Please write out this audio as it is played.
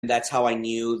that's how I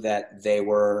knew that they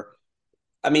were.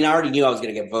 I mean, I already knew I was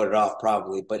going to get voted off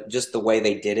probably, but just the way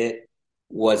they did it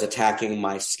was attacking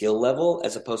my skill level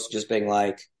as opposed to just being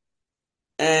like,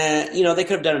 they could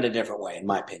have done it a different way, in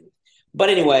my opinion. But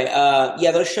anyway,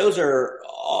 yeah, those shows are,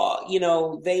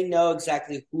 they know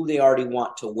exactly who they already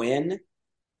want to win,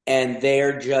 and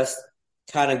they're just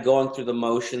kind of going through the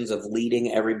motions of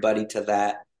leading everybody to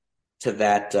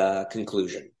that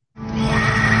conclusion.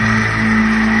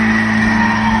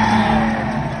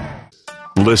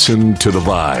 Listen to the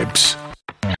vibes.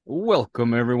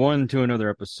 Welcome, everyone, to another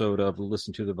episode of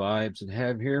Listen to the Vibes, and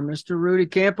have here Mr. Rudy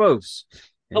Campos.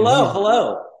 And Hello,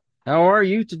 hello. How are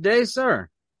you today, sir?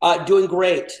 Doing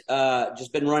great.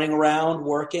 Just been running around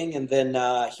working, and then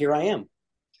here I am.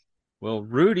 Well,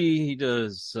 Rudy, he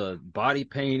does body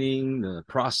painting,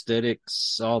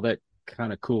 prosthetics, all that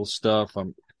kind of cool stuff.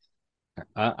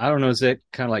 I don't know, is that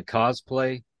kind of like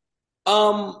cosplay?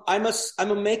 I'm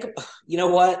a makeup. You know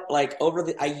what? Like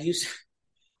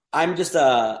I'm just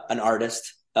an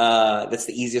artist. That's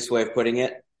the easiest way of putting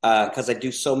it. Because I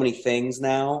do so many things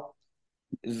now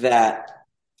that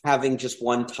having just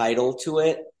one title to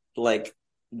it, like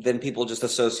then people just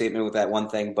associate me with that one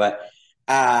thing. But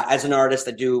as an artist,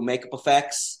 I do makeup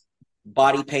effects,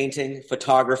 body painting,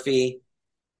 photography,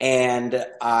 and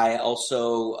I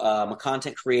also am a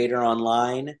content creator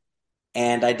online,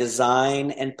 and I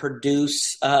design and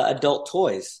produce adult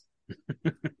toys.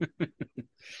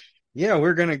 Yeah,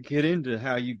 we're going to get into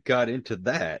how you got into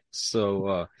that.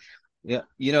 So, yeah,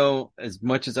 as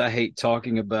much as I hate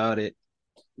talking about it,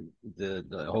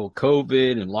 the whole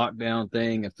COVID and lockdown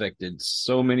thing affected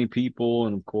so many people,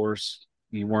 and of course,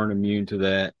 you weren't immune to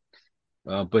that.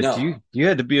 But No, you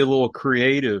had to be a little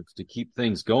creative to keep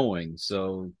things going.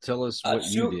 So tell us what you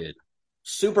su- did.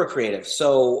 super creative.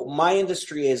 So my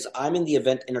industry is I'm in the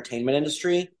event entertainment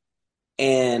industry,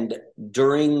 and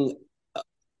during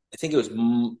I think it was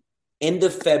end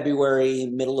of February,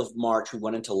 middle of March, we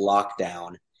went into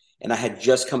lockdown, and I had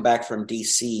just come back from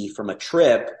DC from a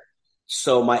trip.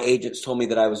 So my agents told me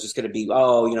that I was just going to be,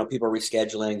 people are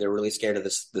rescheduling. They're really scared of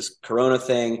this Corona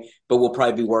thing, but we'll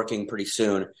probably be working pretty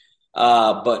soon.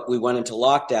 But we went into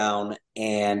lockdown,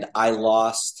 and I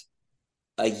lost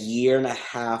a year and a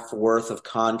half worth of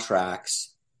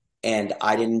contracts, and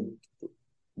I didn't.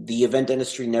 The event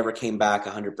industry never came back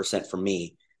 100% for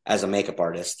me as a makeup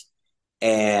artist,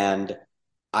 and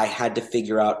I had to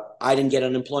figure out. I didn't get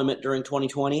unemployment during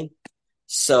 2020,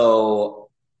 so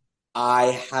I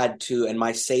had to, and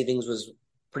my savings was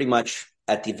pretty much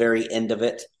at the very end of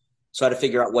it. So I had to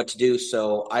figure out what to do.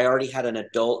 So I already had an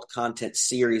adult content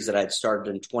series that I'd started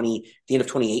in the end of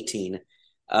 2018,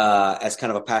 as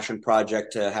kind of a passion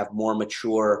project to have more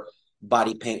mature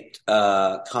body paint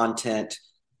content,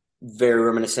 very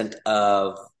reminiscent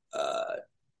of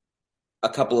a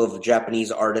couple of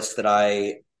Japanese artists that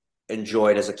I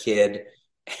enjoyed as a kid,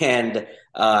 and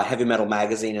Heavy Metal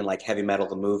Magazine and like Heavy Metal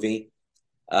the movie.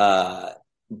 Uh,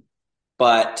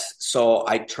 but so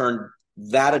I turned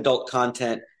that adult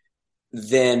content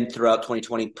then throughout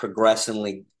 2020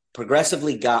 progressively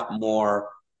got more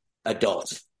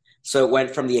adult. So it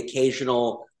went from the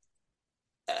occasional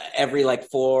every like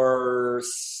I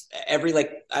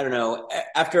don't know,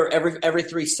 after every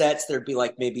three sets there'd be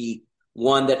like maybe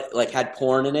one that like had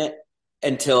porn in it,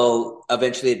 until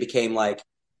eventually it became like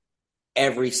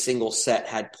every single set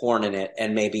had porn in it,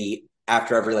 and maybe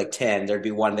after every like 10 there'd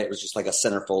be one that was just like a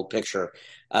centerfold picture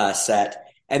set.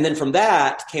 And then from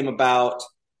that came about,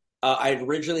 I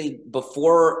originally,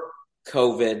 before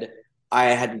COVID, I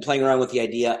had been playing around with the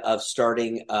idea of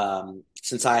starting,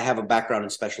 since I have a background in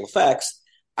special effects,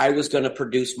 I was going to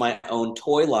produce my own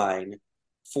toy line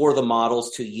for the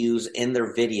models to use in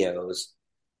their videos,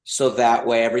 so that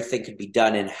way everything could be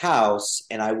done in-house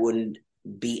and I wouldn't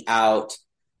be out,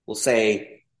 we'll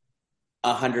say,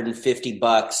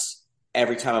 $150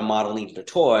 every time a model needed a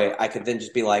toy. I could then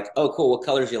just be like, oh, cool, what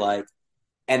colors you like?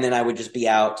 And then I would just be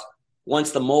out.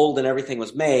 Once the mold and everything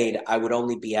was made, I would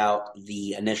only be out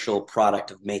the initial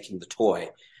product of making the toy.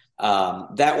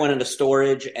 That went into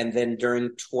storage, and then during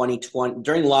 2020,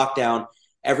 during lockdown,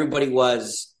 everybody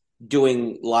was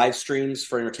doing live streams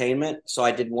for entertainment. So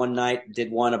I did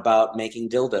one about making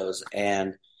dildos,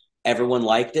 and everyone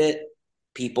liked it.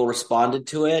 People responded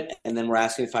to it, and then were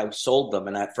asking if I sold them.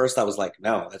 And at first I was like,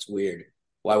 no, that's weird.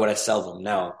 Why would I sell them?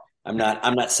 No, I'm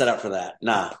not set up for that.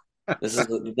 Nah, this is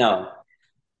no.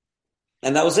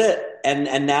 And that was it.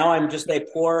 And now I'm just a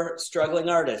poor struggling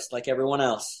artist like everyone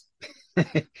else.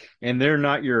 And they're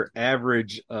not your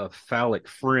average phallic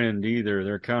friend either.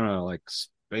 They're kind of like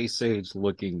space age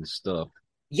looking stuff.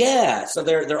 Yeah, so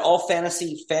they're all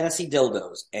fantasy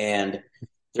dildos, and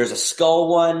There's a skull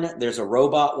one. There's a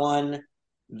robot one.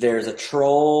 There's a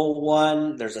troll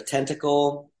one. There's a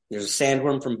tentacle. There's a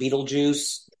sandworm from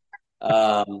Beetlejuice.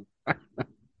 Um,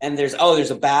 and there's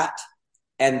a bat.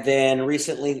 And then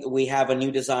recently we have a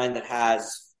new design that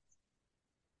has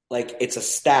like it's a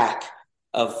stack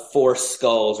of four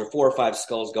skulls or four or five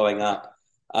skulls going up.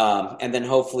 And then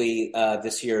hopefully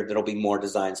this year there'll be more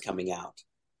designs coming out.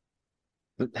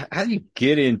 How do you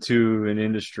get into an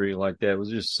industry like that?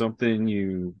 Was it just something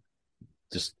you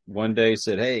just one day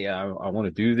said, "Hey, I want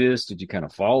to do this"? Did you kind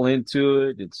of fall into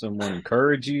it? Did someone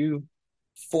encourage you?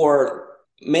 For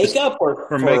Just makeup or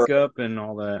for for makeup and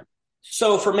all that.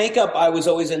 so for makeup, I was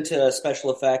always into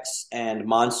special effects and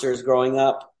monsters growing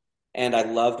up, and I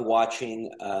loved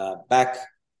watching back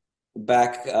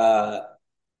back in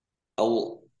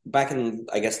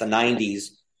I guess the '90s.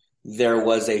 There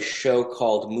was a show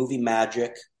called Movie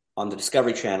Magic on the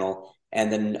Discovery Channel,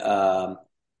 and then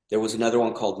there was another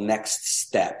one called Next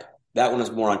Step. That one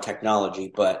was more on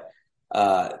technology, but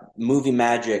Movie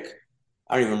Magic.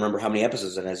 I don't even remember how many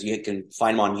episodes it has. You can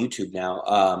find them on YouTube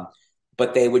now.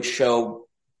 But they would show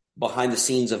behind the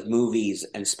scenes of movies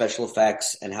and special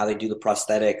effects and how they do the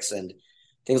prosthetics and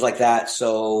things like that.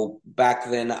 So back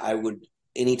then,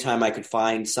 anytime I could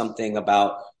find something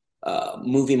about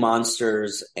movie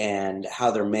monsters and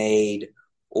how they're made,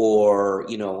 or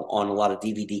on a lot of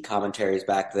DVD commentaries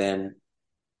back then,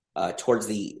 towards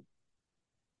the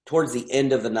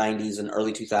end of the '90s and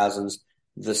early 2000s,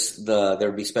 there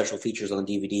would be special features on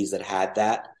the DVDs that had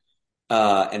that.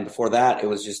 And before that, it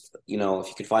was just, if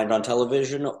you could find it on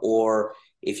television or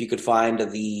if you could find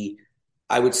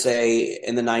I would say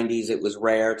in the '90s, it was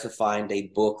rare to find a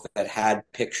book that had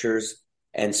pictures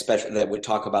and that would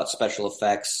talk about special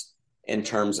effects in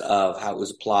terms of how it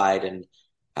was applied and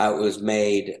how it was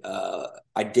made.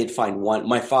 I did find one.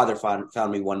 My father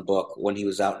found me one book when he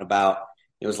was out and about.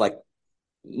 It was like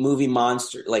movie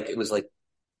monster, like it was like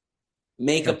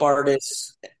makeup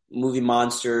artists, movie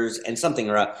monsters, and something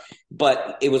around.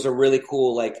 But it was a really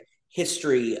cool like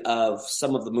history of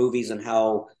some of the movies and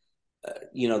how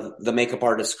the makeup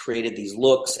artists created these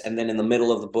looks. And then in the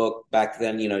middle of the book back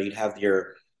then, you'd have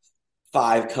your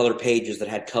 5 color pages that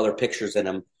had color pictures in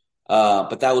them.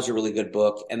 But that was a really good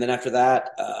book. And then after that,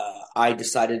 I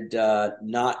decided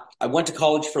not. I went to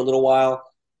college for a little while,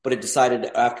 but it decided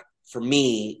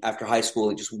after high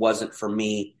school, it just wasn't for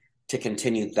me to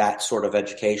continue that sort of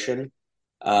education.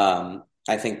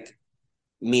 I think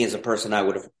me as a person, I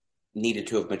would have needed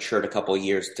to have matured a couple of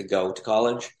years to go to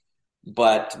college.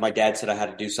 But my dad said I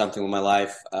had to do something with my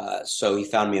life. So he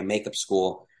found me a makeup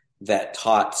school that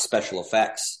taught special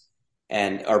effects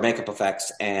or makeup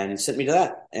effects and sent me to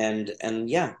that. And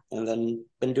yeah, and then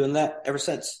been doing that ever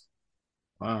since.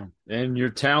 Wow. And your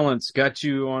talents got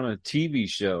you on a TV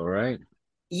show, right?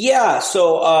 Yeah.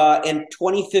 So in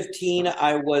 2015,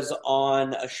 I was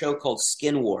on a show called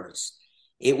Skin Wars.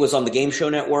 It was on the Game Show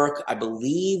Network. I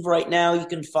believe right now you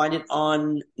can find it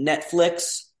on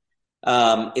Netflix.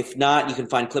 If not, you can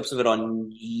find clips of it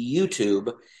on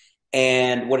YouTube.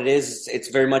 And what it is, it's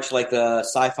very much like a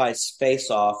sci-fi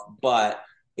face-off, but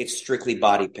it's strictly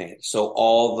body paint.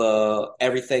 So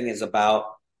everything is about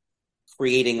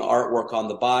creating artwork on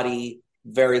the body,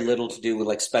 very little to do with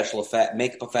like special effect,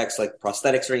 makeup effects like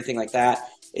prosthetics or anything like that.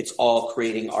 It's all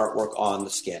creating artwork on the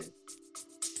skin.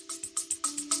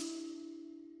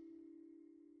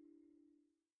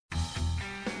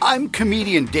 I'm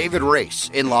comedian David Race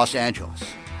in Los Angeles.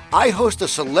 I host a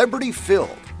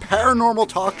celebrity-filled paranormal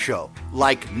talk show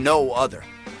like no other.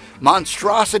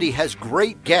 Monstrosity has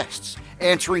great guests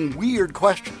answering weird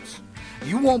questions.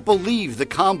 You won't believe the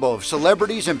combo of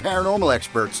celebrities and paranormal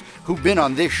experts who've been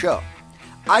on this show.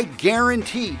 I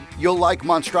guarantee you'll like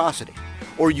Monstrosity,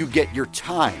 or you get your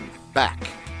time back.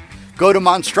 Go to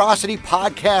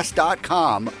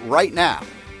monstrositypodcast.com right now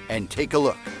and take a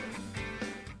look.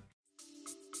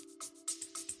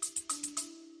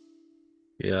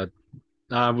 Yeah,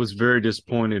 I was very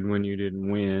disappointed when you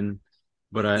didn't win,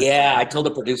 but I told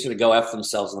the producer to go F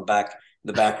themselves in the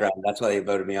background. That's why they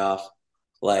voted me off.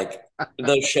 Like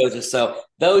those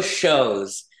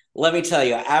shows, let me tell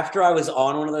you, after I was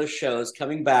on one of those shows,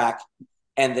 coming back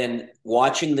and then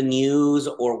watching the news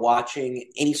or watching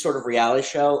any sort of reality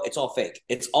show, it's all fake.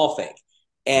 It's all fake.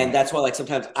 And that's why like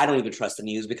sometimes I don't even trust the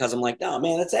news because I'm like, no,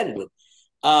 man, that's edited.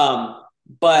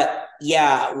 But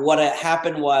yeah, what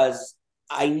happened was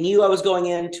I knew I was going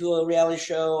into a reality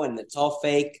show and it's all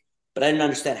fake, but I didn't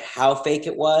understand how fake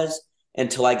it was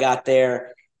until I got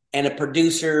there. And a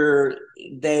producer,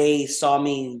 they saw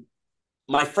me.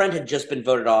 My friend had just been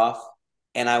voted off.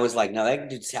 And I was like, no, that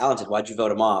dude's talented. Why'd you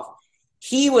vote him off?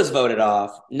 He was voted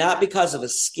off, not because of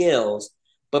his skills,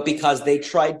 but because they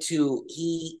tried to,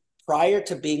 prior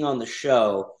to being on the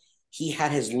show, he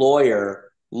had his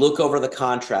lawyer look over the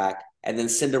contract and then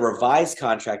send a revised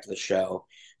contract to the show.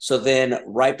 So then,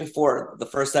 right before the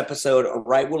first episode, or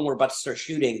right when we're about to start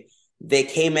shooting, they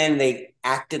came in, they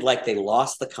acted like they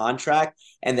lost the contract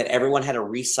and that everyone had to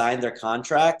re-sign their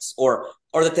contracts, or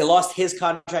that they lost his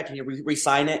contract and he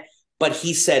re-sign it. But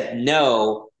he said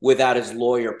no without his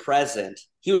lawyer present.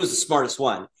 He was the smartest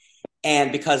one.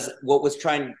 And because what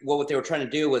they were trying to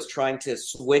do was trying to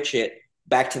switch it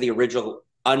back to the original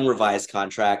unrevised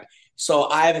contract. So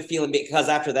I have a feeling because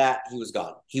after that, he was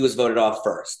gone. He was voted off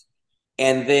first.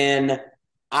 And then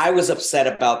I was upset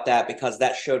about that because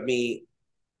that showed me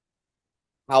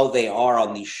how they are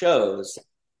on these shows.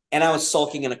 And I was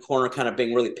sulking in a corner, kind of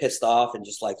being really pissed off and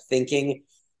just like thinking.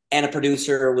 And a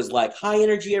producer was like, high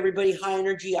energy, everybody, high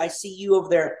energy. I see you over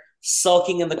there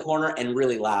sulking in the corner and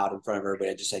really loud in front of everybody.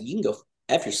 I just said, you can go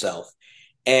F yourself.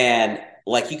 And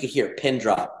like you could hear a pin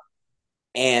drop.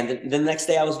 And then the next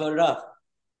day I was voted off.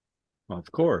 Of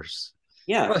course.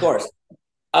 Yeah, of course.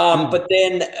 But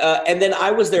then, and then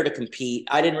I was there to compete.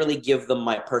 I didn't really give them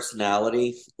my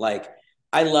personality. Like,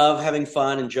 I love having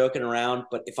fun and joking around.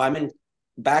 But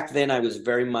back then, I was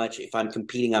very much, if I'm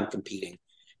competing, I'm competing.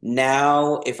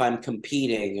 Now, if I'm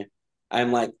competing,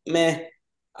 I'm like, meh,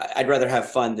 I'd rather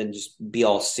have fun than just be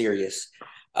all serious.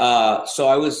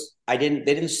 So they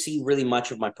didn't see really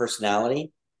much of my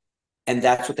personality. And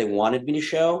that's what they wanted me to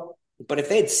show. But if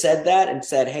they had said that and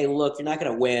said, hey, look, you're not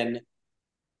going to win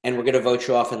and we're going to vote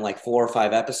you off in like 4 or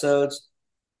 5 episodes,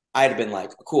 I'd have been like,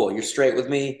 cool, you're straight with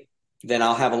me. Then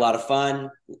I'll have a lot of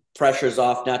fun. Pressure's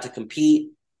off not to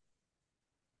compete.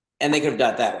 And they could have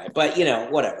done it that way. But,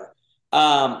 whatever.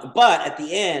 But at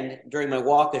the end, during my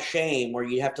walk of shame, where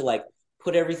you have to like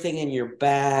put everything in your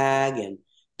bag and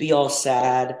be all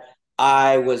sad,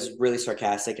 I was really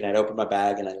sarcastic and I'd opened my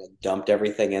bag and I dumped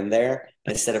everything in there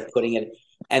instead of putting it.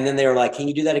 And then they were like, can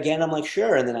you do that again? I'm like,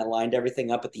 sure. And then I lined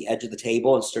everything up at the edge of the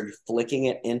table and started flicking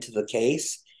it into the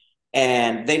case.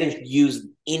 And they didn't use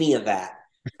any of that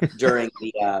during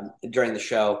the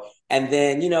show. And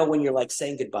then, when you're like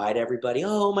saying goodbye to everybody,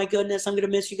 oh my goodness, I'm going to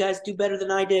miss you guys. Do better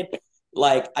than I did.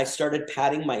 Like I started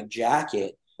patting my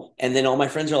jacket and then all my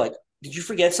friends are like, did you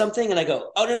forget something? And I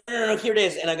go, oh, no, here it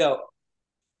is. And I go,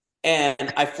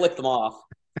 and I flipped them off.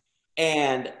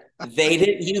 And they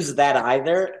didn't use that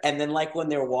either. And then like when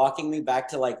they were walking me back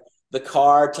to like the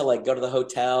car to like go to the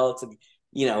hotel to,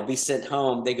 be sent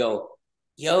home, they go,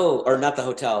 yo, or not the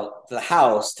hotel, to the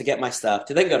house to get my stuff,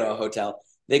 to then go to a hotel.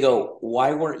 They go,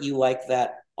 why weren't you like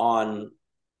that on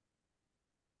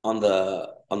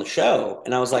the show?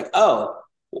 And I was like, oh,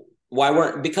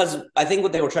 because I think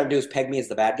what they were trying to do is peg me as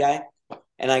the bad guy.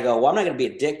 And I go, well, I'm not going to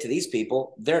be a dick to these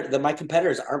people. My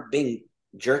competitors aren't being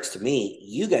jerks to me.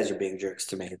 You guys are being jerks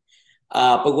to me.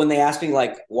 But when they asked me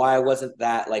like why wasn't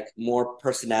that like more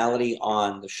personality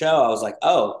on the show, I was like,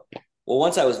 oh, well,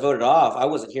 once I was voted off, I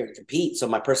wasn't here to compete, so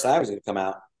my personality was going to come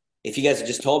out. If you guys had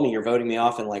just told me you're voting me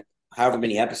off in like however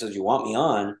many episodes you want me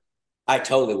on, I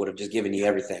totally would have just given you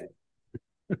everything.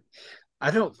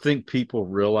 I don't think people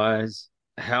realize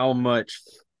how much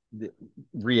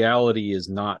reality is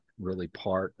not really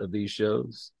part of these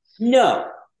shows. No,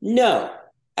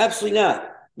 absolutely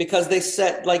not. Because they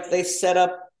set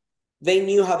up, they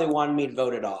knew how they wanted me to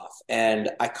vote it off,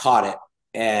 and I caught it.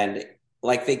 And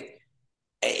like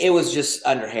it was just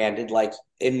underhanded. Like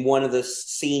in one of the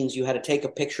scenes, you had to take a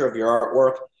picture of your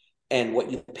artwork and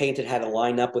what you painted had to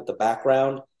line up with the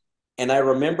background. And I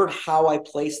remembered how I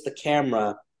placed the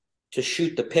camera to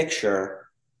shoot the picture.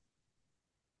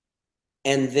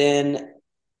 And then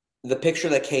the picture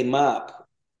that came up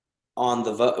on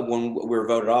the vote when we were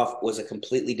voted off was a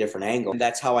completely different angle. And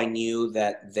that's how I knew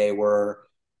that they were,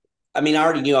 I mean, I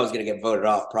already knew I was going to get voted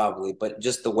off probably, but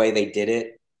just the way they did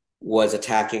it was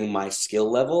attacking my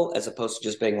skill level as opposed to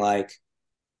just being like,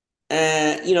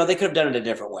 they could have done it a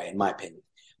different way, in my opinion.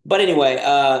 But anyway,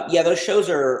 those shows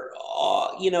are,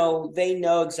 they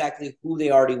know exactly who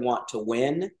they already want to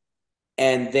win.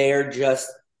 And they're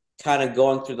just kind of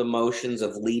going through the motions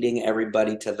of leading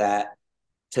everybody to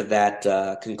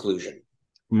that conclusion.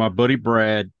 My buddy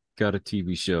Brad got a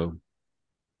TV show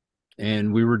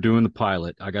and we were doing the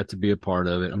pilot. I got to be a part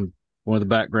of it. I'm one of the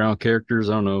background characters.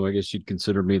 I don't know. I guess you'd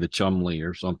consider me the Chumley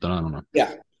or something. I don't know.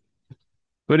 Yeah.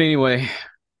 But anyway,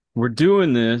 we're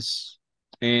doing this,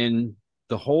 and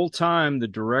the whole time the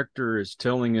director is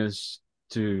telling us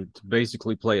to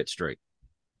basically play it straight.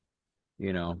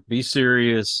 Be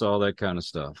serious, all that kind of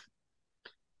stuff.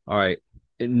 All right.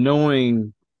 And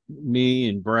knowing me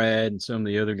and Brad and some of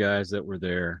the other guys that were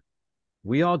there,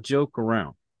 we all joke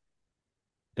around.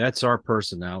 That's our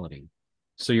personality.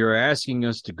 So you're asking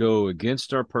us to go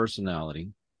against our personality.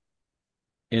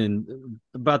 And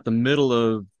about the middle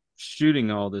of shooting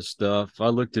all this stuff, I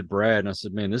looked at Brad and I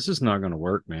said, man, this is not going to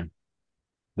work, man.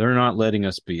 They're not letting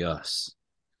us be us.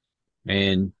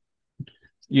 And,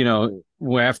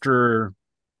 after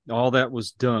all that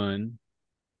was done,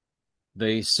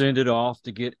 they sent it off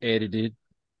to get edited.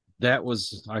 That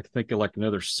was, I think, like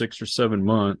another 6 or 7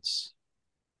 months,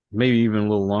 maybe even a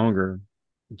little longer,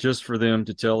 just for them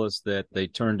to tell us that they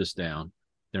turned us down.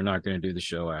 They're not going to do the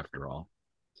show after all.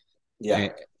 Yeah.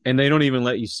 And they don't even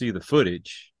let you see the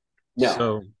footage. No.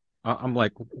 So I'm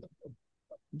like,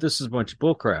 this is a bunch of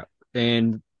bullcrap.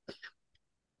 And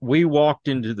we walked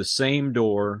into the same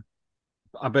door,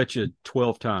 I bet you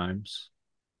 12 times,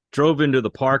 drove into the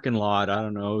parking lot, I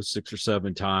don't know, 6 or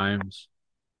 7 times,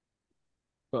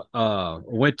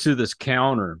 went to this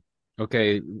counter.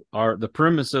 Okay. The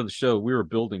premise of the show, we were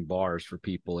building bars for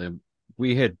people, and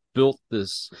we had built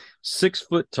this 6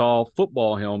 foot tall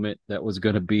football helmet that was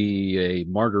going to be a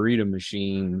margarita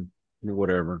machine or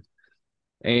whatever.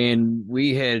 And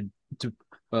we had to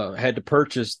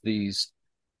purchase these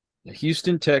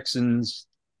Houston Texans,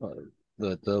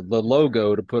 the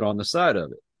logo to put on the side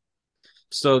of it.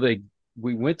 So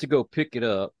we went to go pick it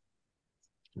up,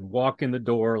 walk in the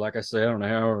door, like I say, I don't know,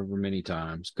 however many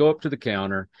times, go up to the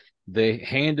counter. They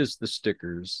hand us the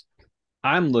stickers.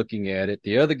 I'm looking at it.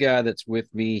 The other guy that's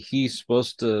with me, he's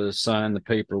supposed to sign the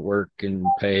paperwork and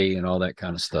pay and all that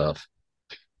kind of stuff.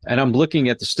 And I'm looking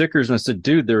at the stickers and I said,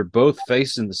 dude, they're both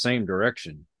facing the same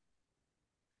direction.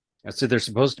 I said, they're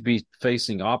supposed to be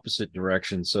facing opposite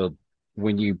directions. So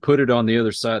when you put it on the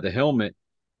other side of the helmet,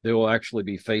 they will actually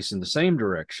be facing the same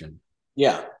direction.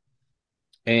 Yeah.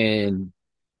 And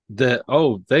they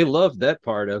loved that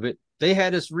part of it. They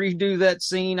had us redo that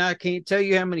scene. I can't tell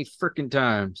you how many freaking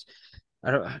times.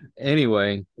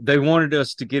 Anyway, they wanted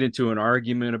us to get into an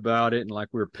argument about it, and like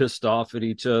we were pissed off at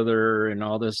each other and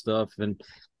all this stuff. And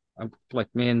I'm like,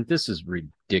 man, this is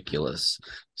ridiculous.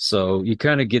 So you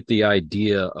kind of get the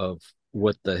idea of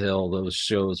what the hell those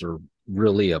shows are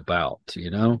really about,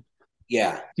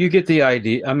 Yeah. You get the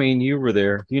idea. I mean, you were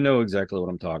there. You know exactly what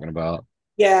I'm talking about.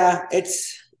 Yeah.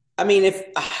 If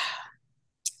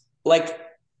like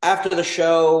after the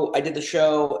show, I did the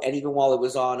show, and even while it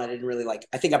was on, I didn't really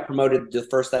I think I promoted the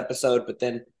first episode, but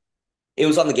then it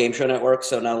was on the Game Show Network,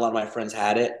 so not a lot of my friends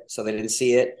had it, so they didn't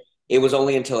see it. It was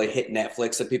only until it hit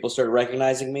Netflix that people started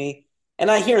recognizing me. And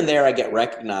here and there I get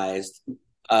recognized.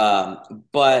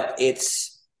 But it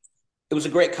was a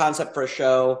great concept for a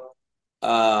show.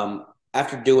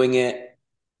 After doing it,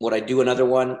 would I do another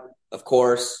one? Of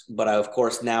course, but of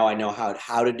course now I know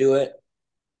how to do it.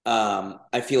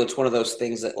 I feel it's one of those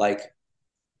things that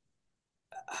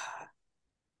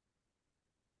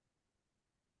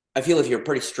I feel if you're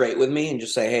pretty straight with me and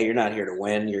just say, hey, you're not here to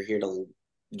win, you're here to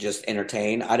just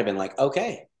entertain, I'd have been like,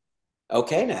 okay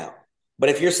now. But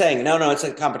if you're saying, no, it's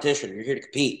a competition, you're here to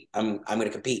compete, I'm going to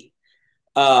compete.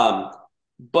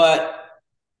 But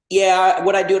yeah,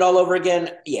 would I do it all over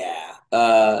again? Yeah.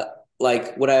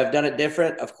 Would I have done it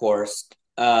different? Of course.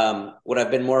 Would I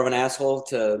have been more of an asshole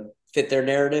to fit their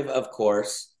narrative? Of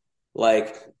course.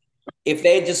 If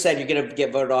they had just said you're going to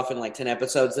get voted off in 10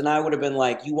 episodes, then I would have been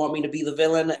like, you want me to be the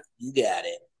villain? You got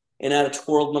it. And I'd have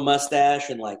twirled my mustache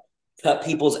and cut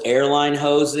people's airline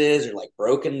hoses or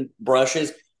broken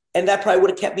brushes. And that probably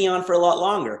would have kept me on for a lot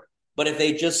longer. But if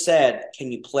they just said,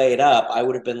 can you play it up? I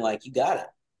would have been like, you got it.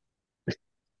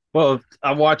 Well,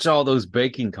 I watch all those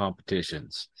baking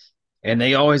competitions, and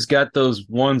they always got those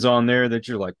ones on there that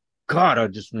you're like, God, I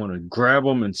just want to grab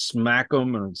them and smack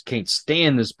them, and I just can't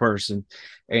stand this person.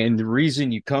 And the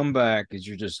reason you come back is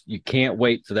you can't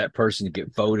wait for that person to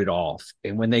get voted off.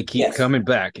 And when they keep coming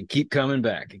back and keep coming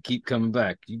back and keep coming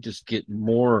back, you just get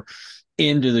more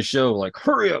into the show. Like,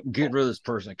 hurry up and get rid of this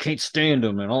person. I can't stand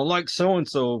them. And I like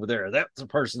so-and-so over there. That's the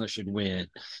person that should win.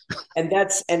 And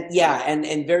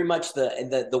very much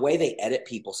the way they edit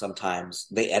people, sometimes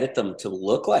they edit them to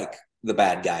look like the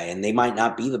bad guy, and they might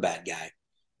not be the bad guy.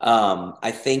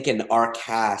 I think in our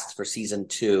cast for season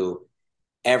 2,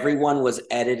 everyone was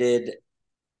edited.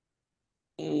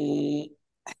 A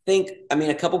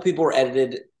couple people were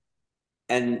edited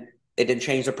and it didn't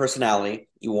change their personality.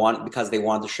 Because they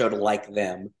wanted the show to like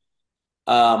them.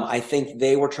 I think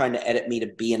they were trying to edit me to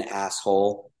be an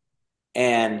asshole.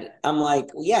 And I'm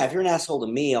like, well, yeah, if you're an asshole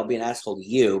to me, I'll be an asshole to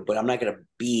you, but I'm not going to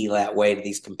be that way to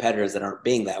these competitors that aren't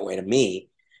being that way to me.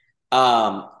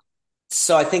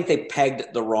 So I think they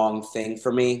pegged the wrong thing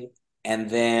for me.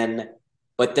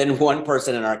 But then one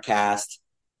person in our cast,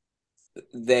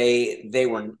 they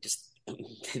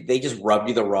just rubbed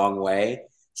you the wrong way.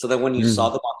 So then when you saw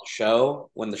Mm. them on the show,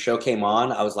 when the show came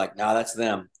on, I was like, no, that's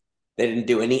them. They didn't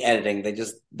do any editing.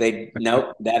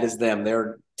 Nope, that is them.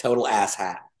 They're total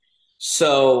asshat.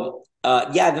 So,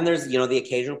 yeah, then there's, the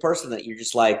occasional person that you're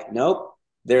just like, nope,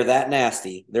 they're that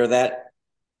nasty. They're that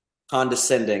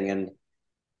condescending. And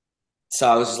so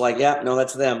I was just like, yeah, no,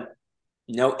 that's them.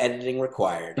 No editing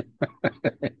required.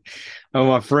 Oh,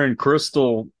 my friend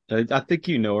Crystal, I think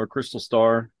you know her, Crystal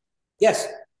Star. Yes.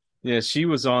 Yeah, she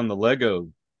was on the Lego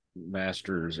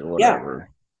Masters or Yeah. whatever.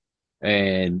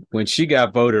 And when she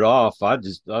got voted off, I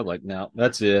was like, no,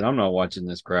 that's it. I'm not watching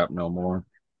this crap no more.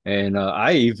 And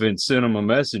I even sent him a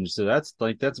message. So that's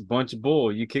a bunch of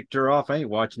bull. You kicked her off. I ain't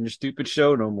watching your stupid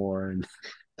show no more. And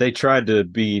they tried to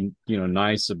be,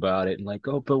 nice about it and like,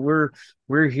 oh, but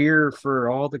we're here for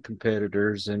all the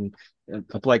competitors. And I'm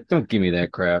like, don't give me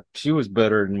that crap. She was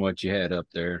better than what you had up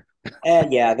there.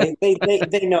 And yeah, they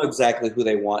know exactly who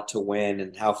they want to win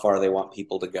and how far they want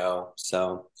people to go.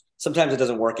 So sometimes it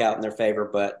doesn't work out in their favor,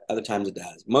 but other times it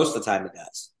does. Most of the time it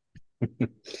does.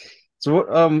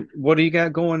 So what do you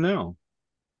got going now?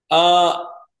 Uh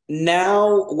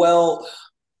Now, well,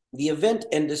 the event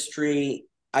industry,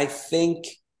 I think,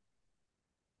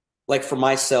 like for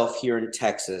myself here in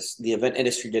Texas, the event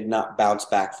industry did not bounce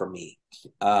back for me.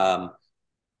 Um,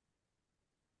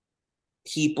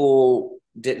 People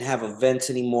didn't have events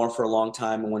anymore for a long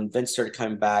time. And when events started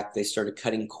coming back, they started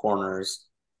cutting corners.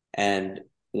 And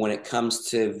when it comes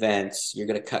to events, you're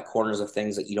going to cut corners of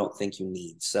things that you don't think you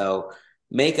need. So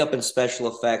makeup and special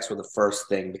effects were the first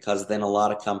thing, because then a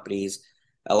lot of companies,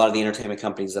 a lot of the entertainment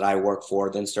companies that I work for,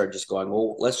 then started just going,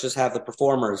 well, let's just have the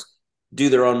performers do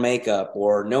their own makeup,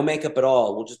 or no makeup at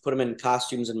all. We'll just put them in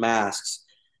costumes and masks.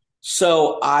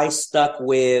 So I stuck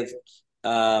with,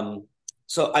 um,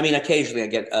 so I mean, occasionally I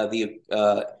get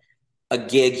a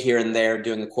gig here and there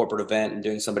doing a corporate event and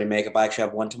doing somebody makeup. I actually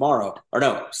have one tomorrow, or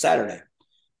no, Saturday,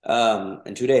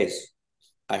 in 2 days.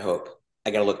 I hope.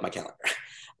 I got to look at my calendar.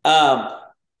 Um,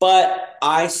 but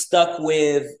I stuck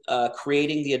with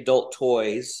creating the adult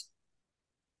toys,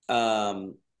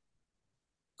 um,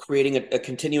 creating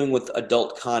continuing with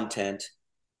adult content,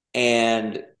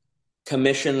 and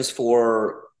commissions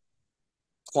for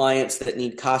clients that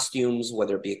need costumes,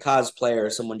 whether it be a cosplayer or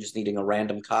someone just needing a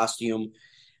random costume.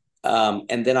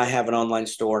 And then I have an online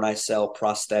store and I sell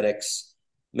prosthetics,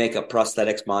 makeup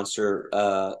prosthetics, monster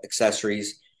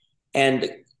accessories.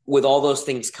 And with all those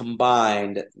things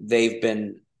combined, they've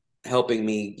been helping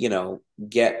me,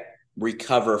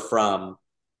 recover from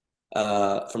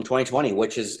 2020,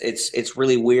 which is it's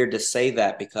really weird to say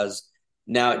that, because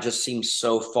now it just seems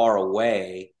so far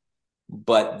away,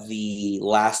 but the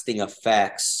lasting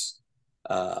effects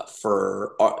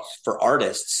for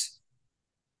artists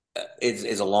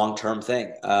is a long-term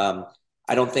thing. I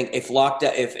don't think if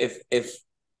lockdown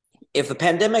if the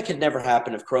pandemic had never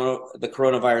happened, if the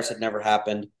coronavirus had never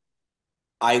happened,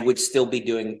 I would still be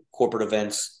doing corporate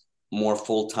events more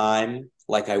full time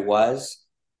like I was,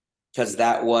 because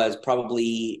that was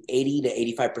probably 80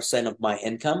 to 85% of my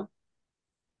income.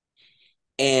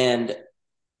 And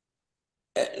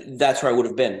that's where I would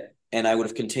have been. And I would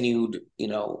have continued,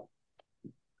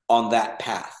 on that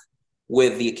path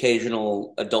with the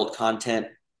occasional adult content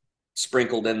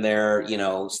sprinkled in there,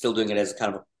 still doing it as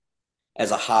kind of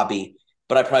as a hobby.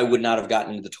 But I probably would not have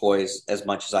gotten into the toys as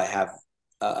much as I have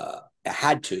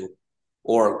had to,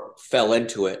 or fell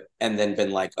into it and then been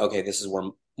like, okay, this is where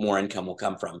more income will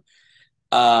come from.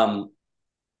 Um,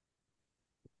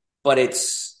 but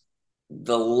it's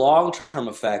the long-term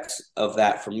effects of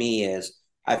that for me is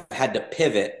I've had to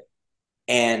pivot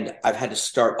and I've had to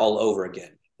start all over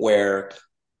again, where,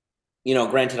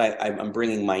 granted, I'm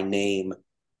bringing my name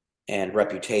and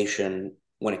reputation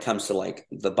when it comes to like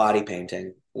the body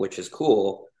painting, which is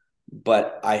cool,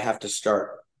 but I have to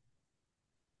start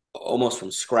almost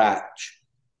from scratch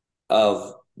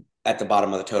of at the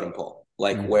bottom of the totem pole,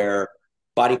 like Mm. where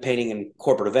body painting and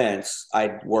corporate events,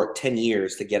 I'd worked 10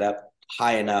 years to get up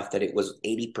high enough that it was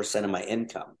 80% of my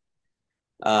income.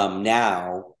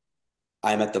 Now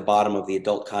I'm at the bottom of the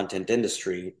adult content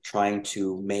industry trying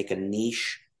to make a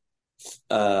niche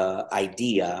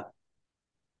idea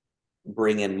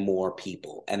bring in more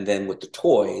people. And then with the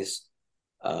toys,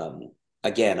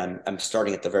 again, I'm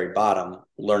starting at the very bottom,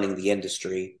 learning the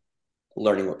industry,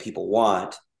 learning what people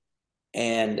want,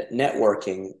 and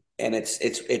networking. And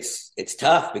it's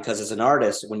tough, because as an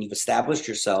artist, when you've established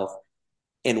yourself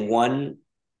in one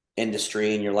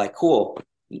industry and you're like, cool,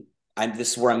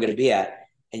 this is where I'm going to be at,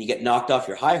 and you get knocked off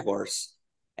your high horse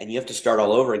and you have to start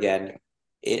all over again.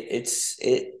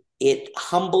 It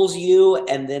humbles you,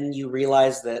 and then you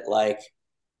realize that, like,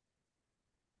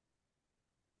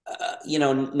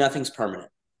 nothing's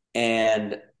permanent.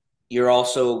 And you're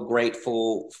also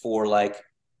grateful for like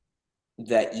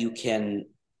that you can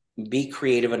be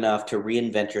creative enough to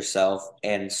reinvent yourself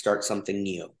and start something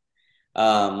new.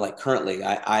 Like currently,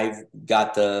 I've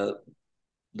got the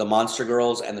Monster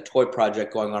Girls and the toy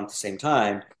project going on at the same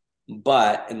time.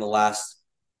 But in the last,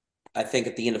 I think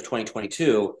at the end of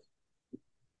 2022,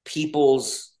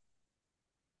 people's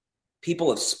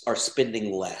people are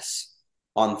spending less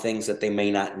on things that they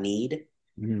may not need,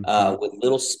 Mm-hmm. with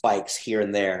little spikes here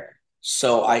and there.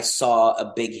 So I saw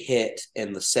a big hit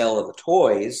in the sale of the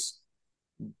toys,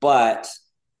 but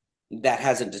that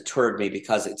hasn't deterred me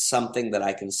because it's something that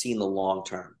I can see in the long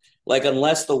term. Like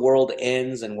unless the world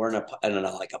ends and we're in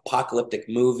a like apocalyptic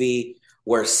movie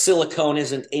where silicone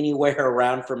isn't anywhere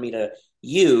around for me to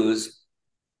use,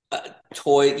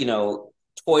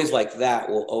 toys like that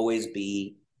will always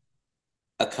be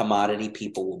a commodity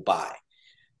people will buy.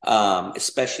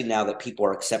 Especially now that people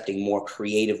are accepting more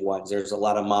creative ones. There's a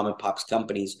lot of mom and pops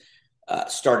companies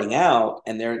starting out,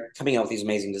 and they're coming out with these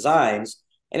amazing designs,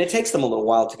 and it takes them a little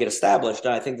while to get established.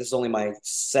 And I think this is only my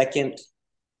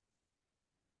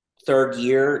third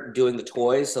year doing the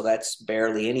toys, so that's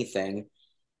barely anything.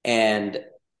 And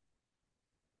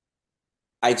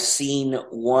I've seen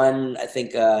one, I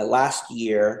think last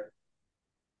year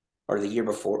or the year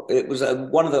before. It was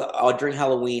one of the during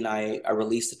Halloween. I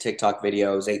released a TikTok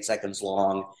video. It was 8 seconds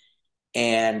long,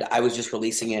 and I was just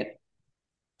releasing it.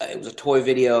 It was a toy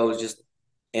video. It was just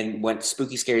and went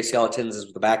spooky, scary skeletons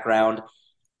as the background.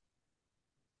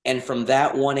 And from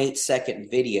that 1 8 second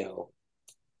video,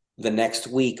 the next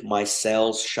week my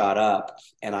sales shot up,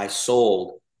 and I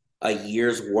sold a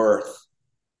year's worth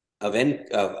of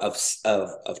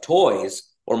toys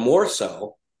or more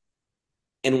so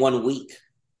in 1 week.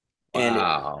 And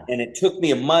Wow. it took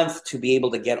me a month to be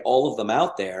able to get all of them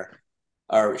out there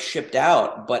or shipped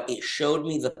out, but it showed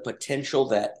me the potential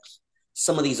that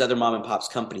some of these other mom and pops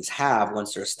companies have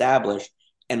once they're established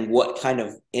and what kind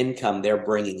of income they're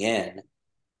bringing in.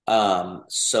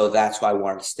 So that's why I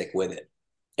wanted to stick with it.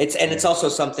 It's also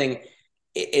something.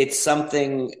 It's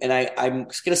something, and I'm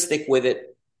just gonna stick with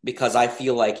it because I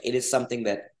feel like it is something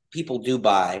that people do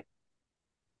buy.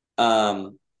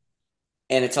 Um,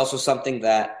 and it's also something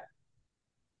that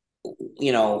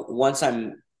once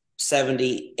I'm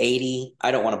 70, 80,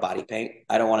 I don't want to body paint.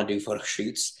 I don't want to do photo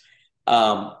shoots.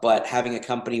 But having a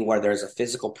company where there's a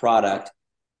physical product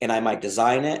and I might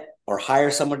design it or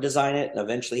hire someone to design it and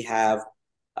eventually have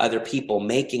other people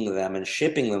making them and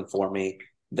shipping them for me,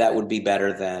 that would be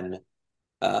better than,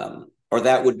 or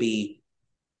that would be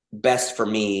best for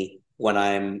me when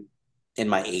I'm in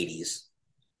my 80s.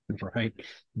 Right.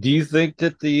 Do you think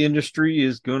that the industry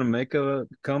is going to make a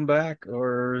comeback,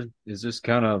 or is this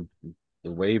kind of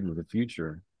the wave of the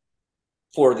future?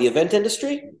 For the event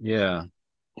industry, Yeah.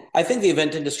 I think the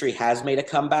event industry has made a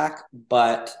comeback,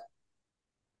 but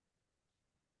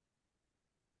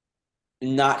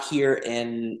not here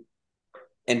and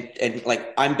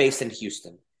like I'm based in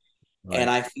Houston, and Right.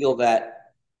 I feel that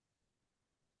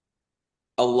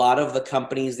a lot of the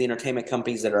companies, the entertainment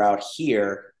companies that are out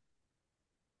here,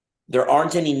 there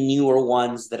aren't any newer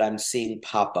ones that I'm seeing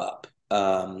pop up.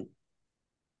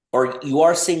 Or you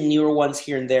are seeing newer ones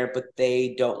here and there, but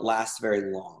they don't last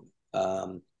very long.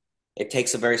 It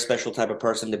takes a very special type of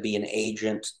person to be an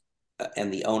agent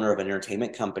and the owner of an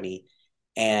entertainment company.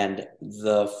 And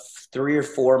the three or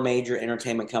four major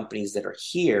entertainment companies that are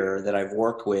here that I've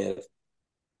worked with,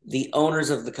 the owners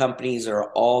of the companies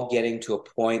are all getting to a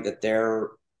point that they're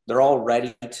all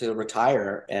ready to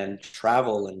retire and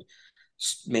travel and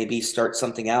maybe start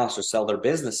something else or sell their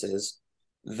businesses.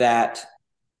 That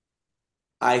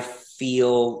I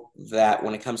feel that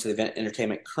when it comes to the event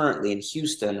entertainment currently in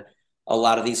Houston, a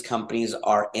lot of these companies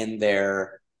are in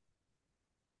their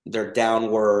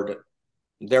downward.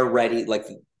 They're ready. Like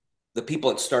the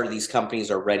people that started these companies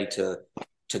are ready to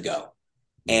go,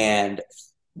 Yeah. and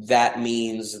that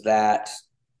means that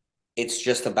it's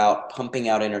just about pumping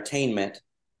out entertainment,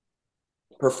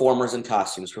 performers and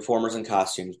costumes,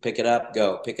 pick it up,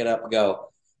 go, pick it up,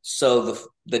 go. So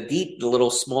the little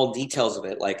small details of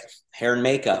it, like hair and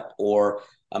makeup, or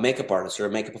a makeup artist, or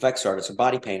a makeup effects artist, or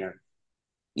body painter,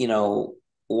 you know,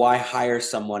 why hire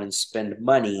someone and spend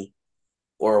money,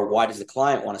 or why does the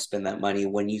client want to spend that money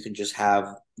when you can just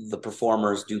have the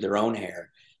performers do their own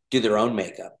hair, do their own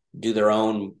makeup, do their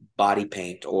own body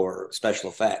paint or special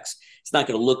effects? It's not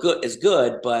going to look good as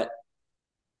good, but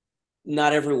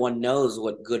not everyone knows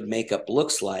what good makeup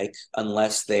looks like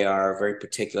unless they are a very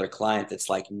particular client that's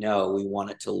like, no, we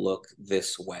want it to look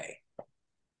this way.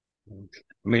 I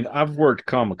mean, I've worked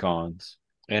Comic Cons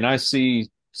and I see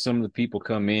some of the people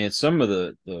come in, some of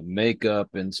the makeup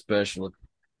and special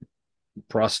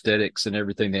prosthetics and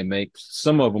everything they make,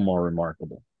 some of them are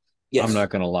remarkable. I'm Yes. not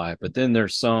going to lie. But then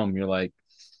there's some you're like,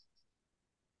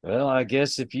 well, I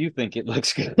guess if you think it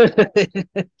looks good.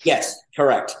 Yes.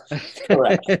 Correct.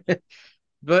 Correct.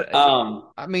 But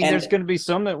I mean, there's And going to be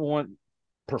some that want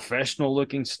professional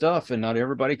looking stuff, and not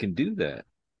everybody can do that.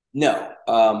 no,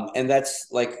 and that's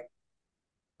like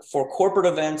for corporate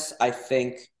events, I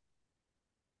think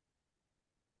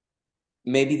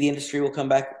maybe the industry will come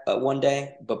back one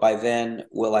day, but by then,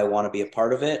 will I want to be a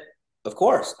part of it? Of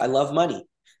course, I love money,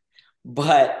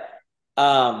 but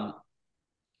um,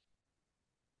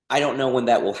 I don't know when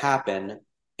that will happen.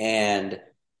 And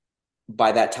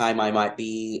by that time, I might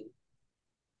be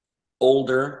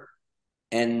older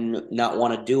and not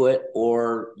want to do it,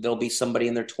 or there'll be somebody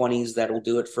in their 20s that will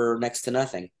do it for next to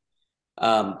nothing.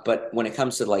 But when it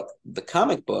comes to like the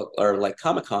comic book or like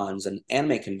Comic Cons and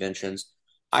anime conventions,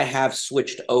 I have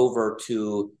switched over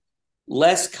to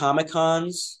less Comic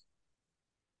Cons.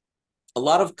 A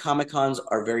lot of Comic Cons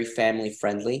are very family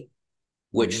friendly,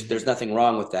 which Mhm. there's nothing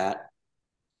wrong with that.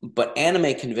 But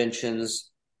anime conventions,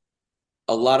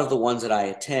 a lot of the ones that I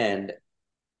attend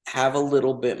have a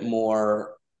little bit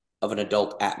more of an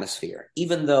adult atmosphere,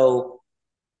 even though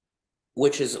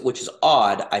which is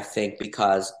odd, I think,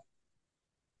 because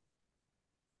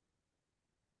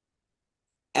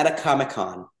at a Comic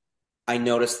Con, I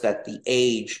noticed that the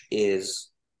age is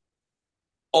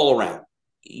all around.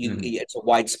 Mhm. It's a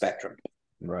wide spectrum.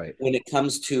 Right. When it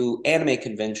comes to anime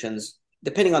conventions,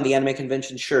 depending on the anime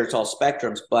convention, sure, it's all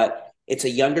spectrums, but it's a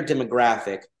younger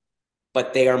demographic,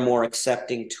 but they are more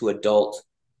accepting to adult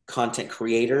content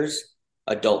creators,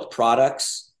 adult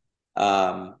products.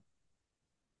 Um,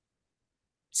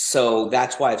 so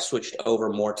that's why I've switched over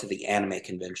more to the anime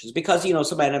conventions because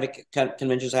some anime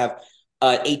conventions have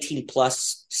 18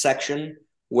 plus section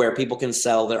where people can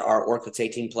sell their artwork that's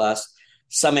 18 plus.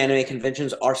 Some anime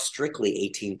conventions are strictly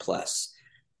 18 plus,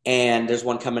 and there's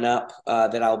one coming up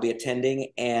that I'll be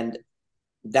attending, and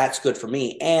that's good for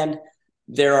me. And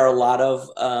there are a lot of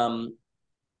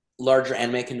larger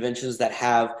anime conventions that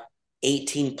have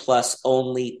 18 plus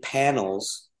only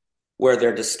panels where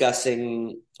they're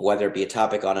discussing whether it be a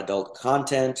topic on adult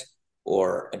content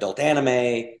or adult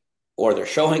anime, or they're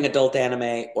showing adult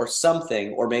anime or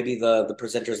something, or maybe the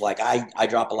presenter's like, I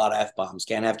drop a lot of F-bombs,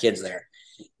 can't have kids there.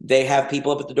 They have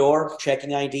people up at the door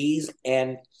checking IDs,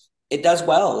 and it does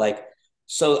well. Like,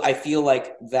 so I feel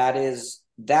like that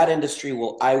industry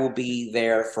I will be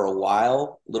there for a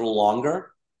while, a little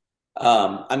longer.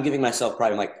 I'm giving myself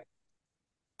probably like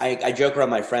I joke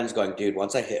around my friends going, dude,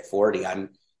 once I hit 40,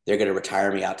 they're gonna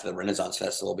retire me out to the Renaissance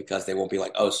Festival because they won't be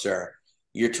like, oh sir,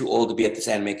 you're too old to be at this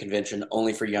anime convention,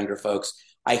 only for younger folks.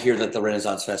 I hear that the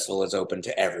Renaissance Festival is open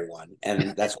to everyone,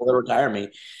 and that's where they'll retire me.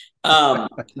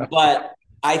 But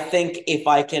I think if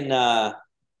I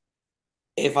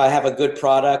have a good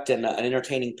product and an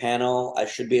entertaining panel, I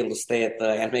should be able to stay at the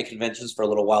anime conventions for a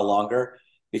little while longer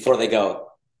before they go,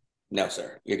 no,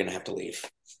 sir, you're gonna have to leave.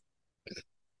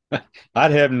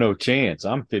 I'd have no chance.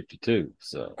 I'm 52.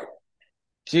 So,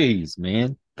 geez,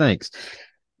 man. Thanks.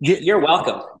 Get, You're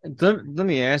welcome. let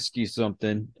me ask you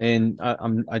something, and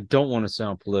I don't want to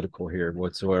sound political here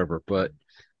whatsoever, but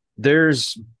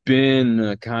there's been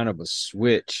a kind of a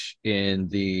switch in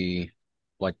the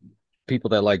like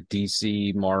people that like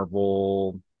DC,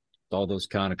 Marvel, all those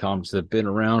kind of comics that have been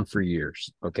around for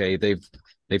years. Okay,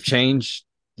 they've changed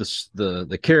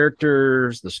the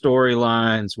characters, the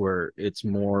storylines, where it's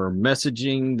more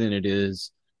messaging than it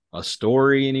is a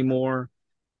story anymore.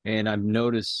 And I've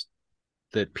noticed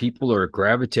that people are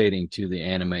gravitating to the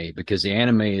anime because the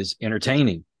anime is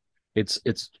entertaining. It's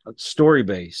story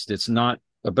based. It's not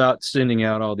about sending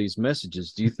out all these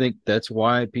messages. Do you think that's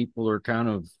why people are kind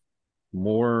of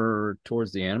more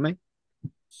towards the anime?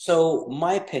 So,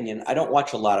 my opinion, I don't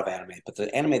watch a lot of anime, but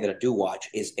the anime that I do watch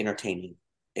is entertaining.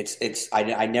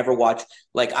 I never watch,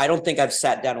 like, I don't think I've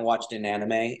sat down and watched an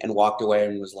anime and walked away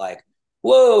and was like,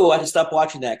 whoa, I had to stop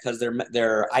watching that because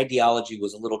their ideology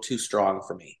was a little too strong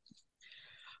for me.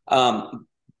 Um,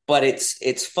 but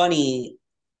it's funny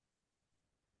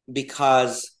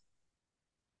because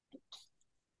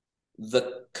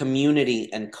the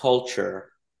community and culture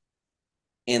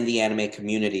in the anime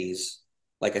communities,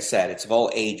 like I said, it's of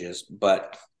all ages,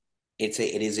 but it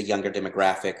is a younger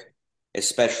demographic,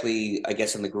 especially I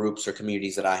guess in the groups or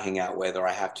communities that I hang out with or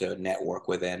I have to network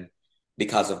within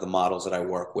because of the models that I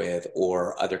work with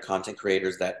or other content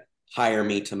creators that hire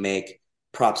me to make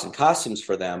props and costumes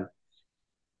for them.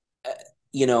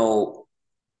 You know,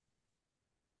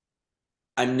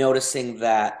 I'm noticing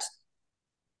that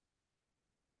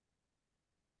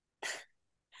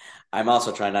I'm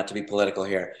also trying not to be political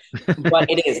here, but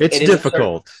It's it is a certain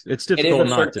difficult. It's it is difficult a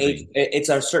not certain to age. be. It's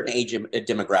a certain age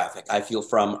demographic. I feel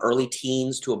from early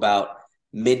teens to about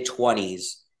mid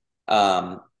 20s.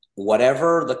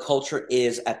 Whatever the culture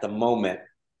is at the moment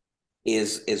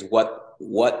is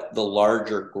what the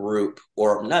larger group,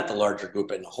 or not the larger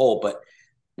group in a whole, but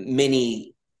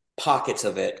many pockets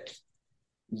of it.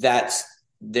 That's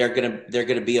they're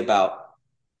gonna be about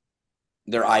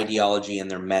their ideology and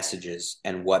their messages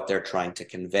and what they're trying to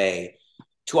convey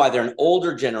to either an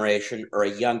older generation or a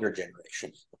younger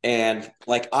generation. And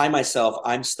like I myself,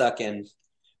 I'm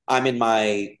in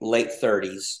my late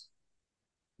 30s,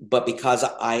 but because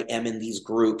I am in these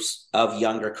groups of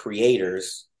younger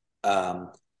creators,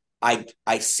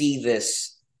 I see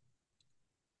this.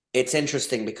 It's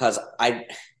interesting because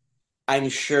I'm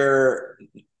sure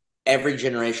every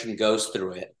generation goes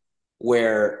through it,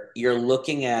 where you're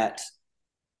looking at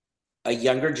a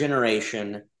younger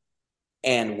generation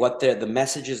and what the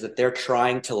messages that they're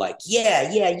trying to, like,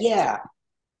 yeah, yeah, yeah.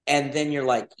 And then you're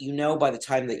like, by the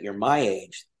time that you're my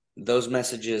age, those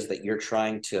messages that you're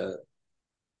trying to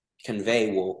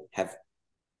convey will have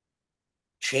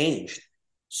changed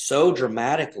so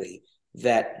dramatically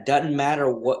that doesn't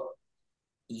matter what,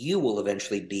 you will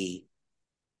eventually be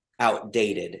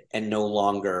outdated and no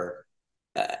longer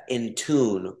in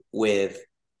tune with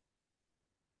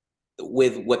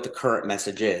what the current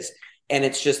message is. And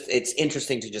it's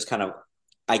interesting to just kind of,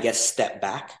 I guess, step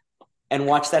back and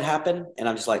watch that happen. And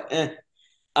I'm just like, eh.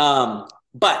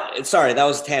 But sorry, that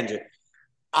was a tangent.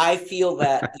 I feel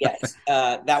that, yes,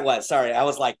 that was, sorry. I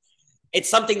was like, it's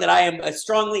something that I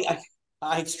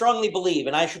strongly believe,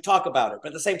 and I should talk about it, but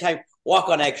at the same time, walk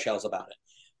on eggshells about it.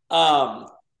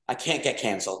 I can't get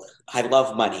canceled. I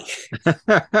love money.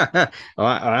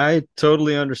 I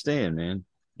totally understand, man.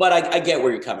 But I get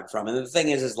where you're coming from. And the thing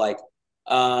is like,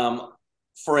 um,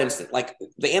 for instance, like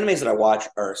the animes that I watch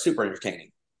are super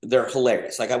entertaining. They're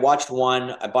hilarious. Like I watched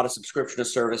one, I bought a subscription to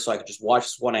service so I could just watch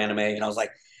this one anime, and I was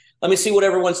like, let me see what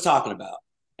everyone's talking about.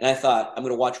 And I thought, I'm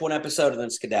going to watch one episode and then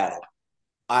skedaddle.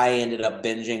 I ended up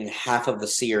binging half of the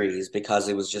series because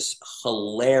it was just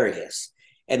hilarious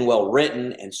and well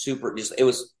written and super. Just it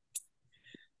was.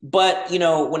 But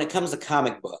when it comes to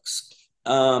comic books,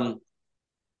 how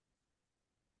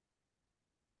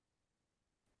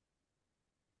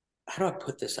do I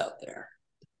put this out there?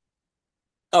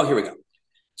 Oh, here we go.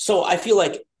 So I feel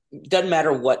like it doesn't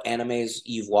matter what animes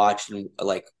you've watched and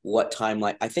like what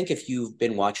timeline. I think if you've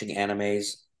been watching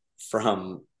animes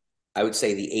from, I would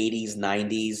say, the 80s,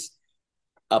 90s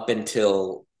up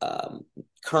until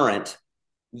current,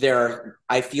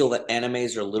 I feel that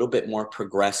animes are a little bit more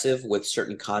progressive with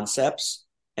certain concepts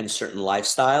and certain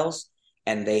lifestyles,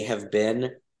 and they have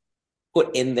been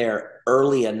put in there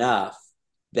early enough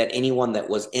that anyone that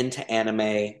was into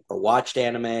anime or watched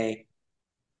anime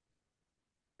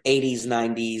 80s,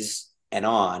 90s, and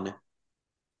on,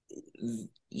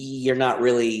 you're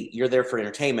there for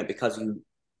entertainment because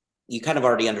you kind of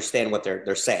already understand what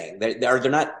they're saying. They're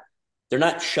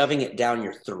not shoving it down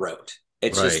your throat.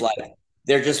 It's just Right. like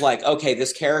they're just like, okay,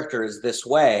 this character is this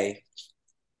way.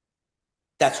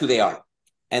 That's who they are.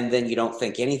 And then you don't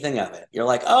think anything of it. You're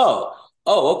like, oh,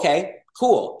 okay,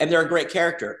 cool. And they're a great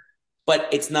character, but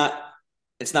it's not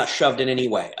shoved in any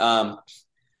way.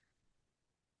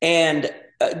 And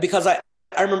because I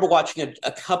remember watching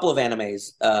a couple of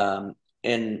animes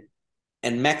in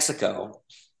Mexico,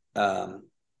 um,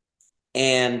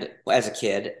 and as a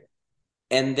kid,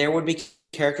 and there would be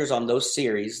characters on those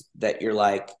series that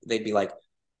they'd be like,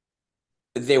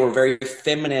 they were very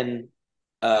feminine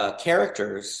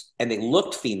characters, and they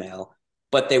looked female,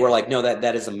 but they were like, no,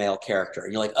 that is a male character,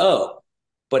 and you're like, oh,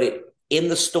 but it in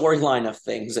the storyline of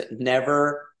things, it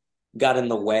never got in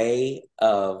the way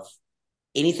of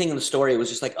anything in the story. It was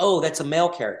just like, oh, that's a male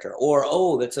character, or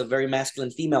oh, that's a very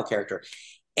masculine female character,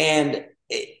 and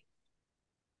it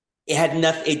had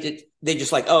nothing. They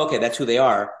just like, oh, okay, that's who they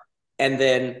are, and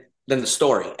then the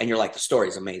story, and you're like, the story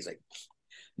is amazing.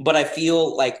 But I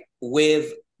feel like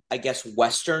with, I guess,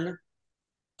 Western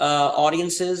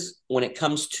audiences, when it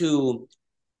comes to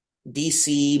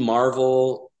DC,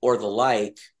 Marvel, or the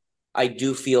like, I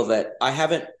do feel that I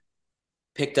haven't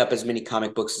picked up as many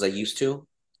comic books as I used to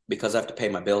because I have to pay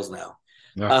my bills now.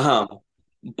 Yeah.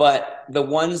 But the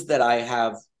ones that I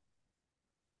have,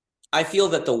 I feel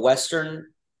that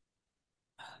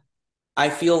I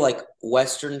feel like the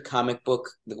Western comic book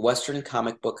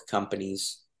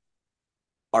companies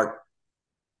are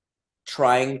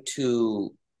trying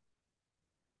to,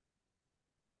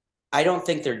 I don't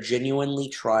think they're genuinely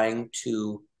trying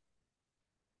to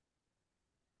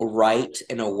write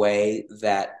in a way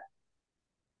that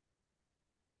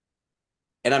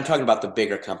and I'm talking about the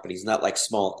bigger companies, not like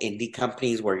small indie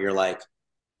companies where you're like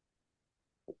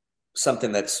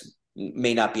something that's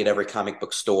may not be at every comic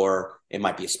book store. It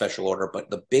might be a special order, but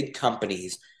the big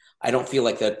companies, I don't feel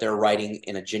like that they're writing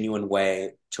in a genuine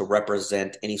way to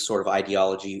represent any sort of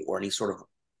ideology or any sort of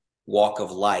walk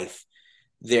of life.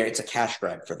 There, it's a cash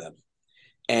grab for them.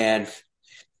 And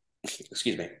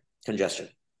excuse me, congestion.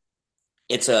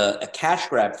 It's a cash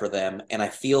grab for them, and I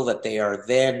feel that they are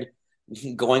then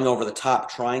going over the top,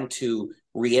 trying to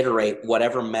reiterate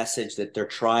whatever message that they're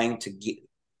trying to get,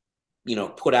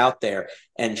 put out there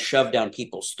and shove down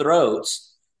people's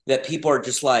throats. That people are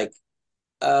just like,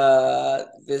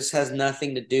 this has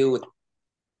nothing to do with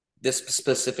this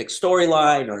specific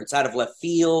storyline, or it's out of left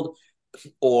field,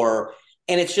 or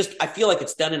and it's just I feel like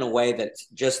it's done in a way that's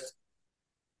just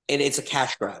and it's a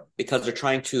cash grab because they're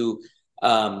trying to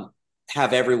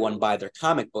have everyone buy their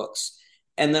comic books.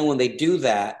 And then when they do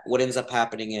that, what ends up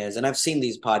happening is, and I've seen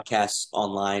these podcasts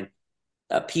online,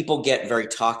 people get very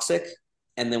toxic.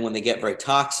 And then when they get very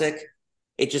toxic,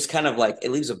 it just kind of like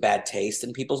it leaves a bad taste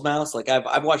in people's mouths. Like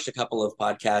I've watched a couple of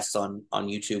podcasts on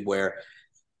YouTube where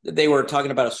they were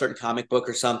talking about a certain comic book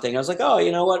or something. I was like, oh,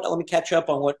 you know what? Let me catch up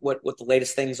on what the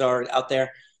latest things are out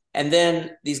there. And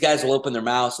then these guys will open their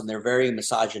mouths and they're very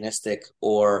misogynistic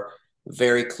or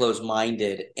very close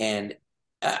minded. And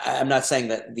I'm not saying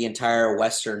that the entire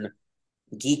Western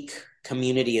geek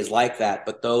community is like that,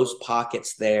 but those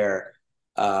pockets there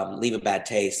leave a bad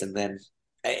taste. And then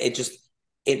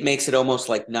it makes it almost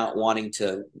like not wanting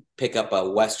to pick up a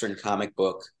Western comic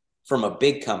book from a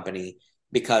big company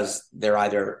because I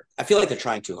feel like they're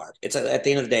trying too hard. At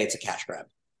the end of the day, it's a cash grab.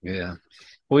 Yeah.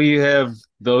 Well, you have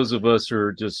those of us who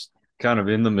are just kind of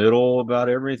in the middle about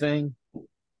everything.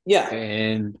 Yeah.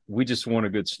 And we just want a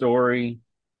good story.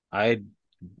 I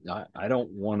don't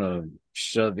want to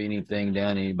shove anything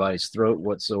down anybody's throat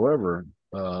whatsoever.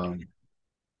 But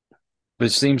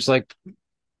it seems like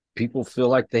people feel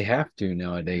like they have to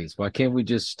nowadays. Why can't we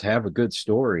just have a good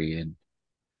story? And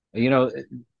you know,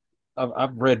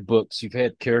 I've read books. You've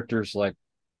had characters like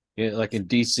in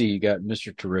DC, you got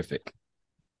Mr. Terrific.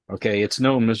 Okay, it's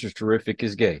known Mr. Terrific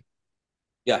is gay.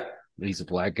 Yeah. He's a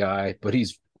black guy, but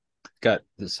he's got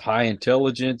this high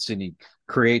intelligence and he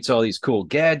creates all these cool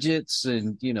gadgets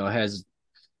and he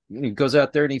goes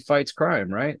out there and he fights crime,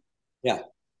 right? Yeah.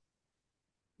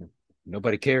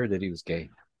 Nobody cared that he was gay.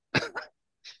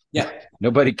 Yeah.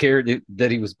 Nobody cared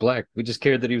that he was black. We just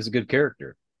cared that he was a good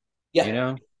character.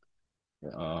 Yeah.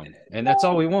 And that's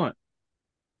all we want.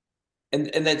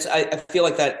 And that's I feel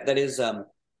like that is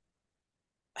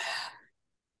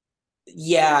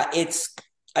yeah,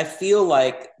 I feel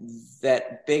like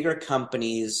that bigger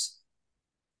companies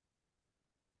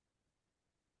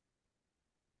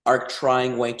are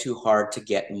trying way too hard to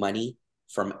get money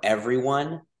from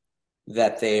everyone,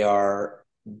 that they are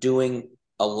doing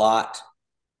a lot.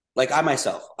 Like I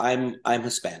myself, I'm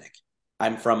Hispanic.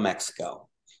 I'm from Mexico.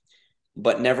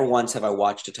 But never once have I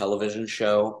watched a television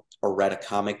show or read a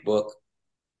comic book.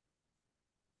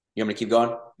 You want me to keep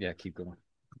going? Yeah, keep going.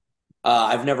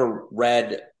 I've never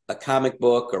read a comic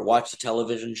book or watched a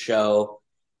television show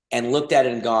and looked at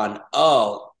it and gone,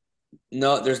 oh,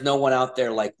 no, there's no one out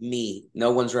there like me.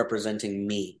 No one's representing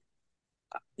me.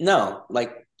 No,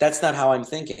 like that's not how I'm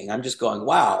thinking. I'm just going,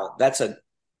 wow, it's a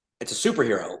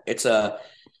superhero. It's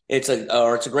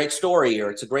a great story, or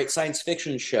it's a great science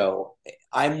fiction show.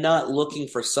 I'm not looking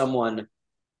for someone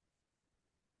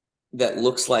that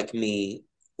looks like me,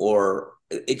 or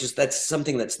that's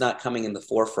something that's not coming in the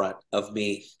forefront of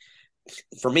me.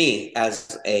 For me,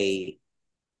 as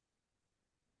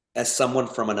someone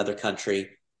from another country,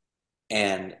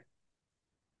 and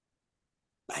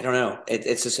I don't know,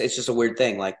 it's just a weird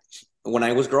thing. Like when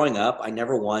I was growing up, I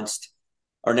never once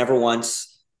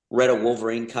read a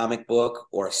Wolverine comic book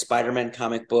or a Spider-Man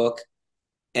comic book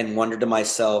and wondered to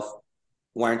myself,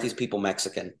 why aren't these people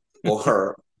Mexican?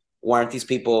 Or why aren't these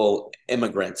people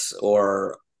immigrants?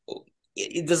 Or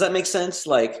does that make sense?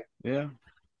 Like, yeah,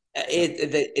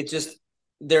 it just,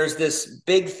 there's this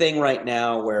big thing right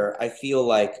now where I feel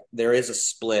like there is a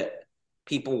split.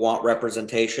 People want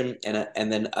representation,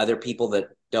 and then other people that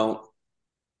don't,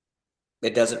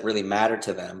 it doesn't really matter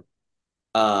to them.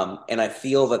 And I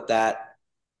feel that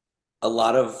a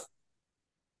lot of,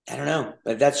 I don't know,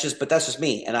 but that's just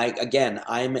me. And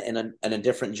I'm in a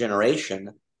different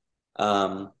generation.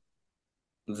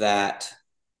 That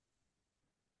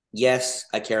yes,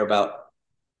 I care about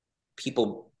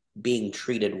people being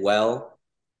treated well,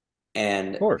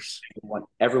 and of course.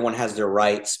 everyone has their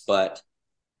rights, but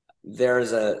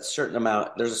there's a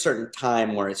certain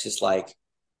time where it's just like,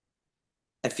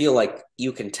 I feel like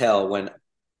you can tell when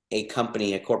a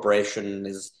company, a corporation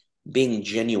is being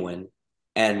genuine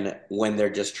and when they're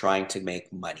just trying to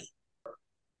make money.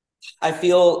 I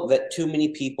feel that too many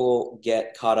people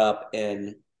get caught up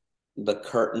in the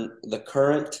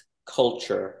current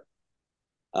culture,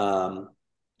 um,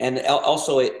 and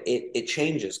also it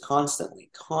changes constantly.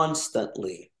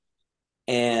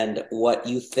 And what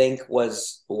you think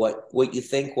was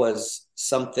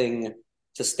something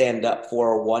to stand up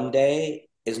for one day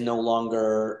is no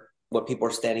longer what people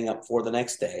are standing up for the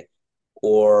next day,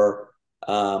 or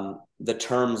the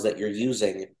terms that you're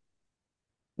using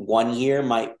one year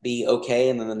might be okay,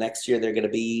 and then the next year they're going to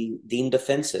be deemed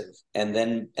offensive, and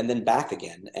then back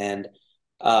again. And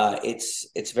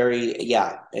it's very,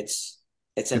 yeah, it's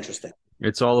It, interesting.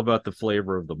 it's all about the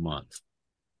flavor of the month.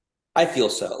 I feel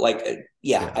so. Like,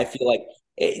 yeah, Yeah. I feel like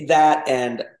that,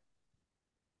 and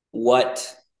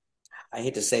what I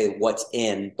hate to say what's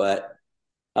in, but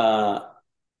uh,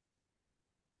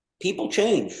 people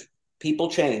change. People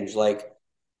change. Like,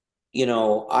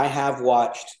 I have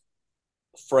watched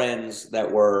friends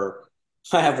that were.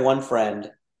 I have one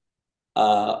friend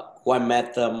who I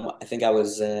met them. I think I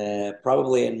was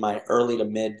probably in my early to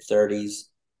mid 30s,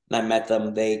 and I met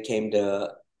them. They came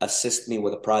to assist me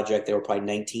with a project. They were probably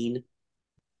 19.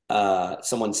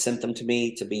 Someone sent them to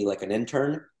me to be like an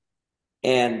intern.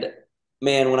 And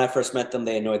man, when I first met them,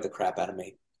 they annoyed the crap out of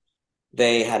me.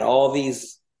 They had all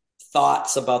these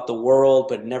thoughts about the world,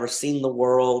 but never seen the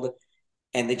world,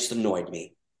 and they just annoyed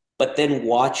me. But then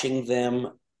watching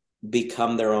them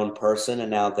become their own person,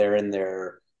 and now they're in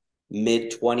their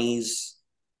mid 20s,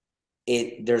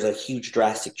 there's a huge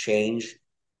drastic change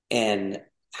in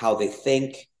how they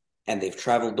think, and they've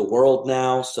traveled the world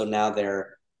now, so now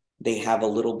they have a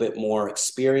little bit more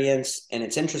experience, and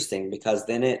it's interesting because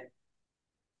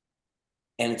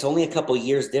it's only a couple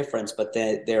years difference, but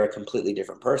they're a completely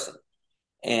different person.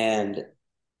 And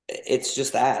it's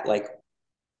just that, like,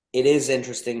 it is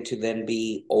interesting to then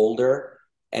be older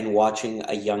and watching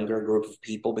a younger group of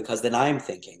people, because then I'm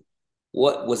thinking,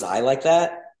 what was I like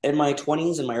that in my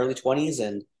 20s, in my early 20s?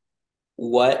 And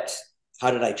what,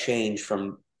 how did I change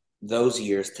from those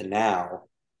years to now?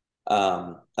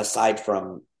 Aside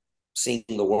from seeing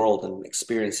the world and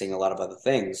experiencing a lot of other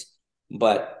things.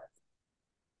 But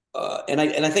and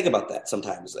I think about that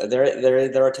sometimes.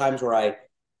 There are times where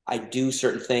I do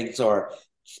certain things, or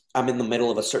I'm in the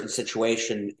middle of a certain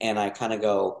situation, and I kind of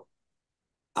go,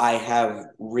 I have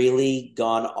really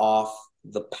gone off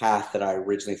the path that I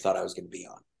originally thought I was going to be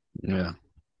on, Yeah.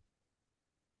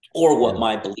 or what Yeah.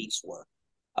 my beliefs were.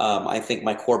 I think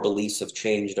my core beliefs have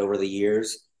changed over the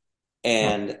years,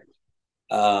 Oh, and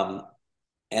um,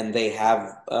 they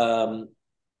have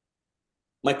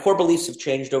my core beliefs have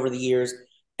changed over the years,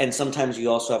 and sometimes you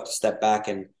also have to step back,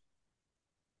 and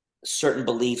certain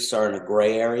beliefs are in a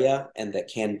gray area and that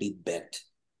can be bent.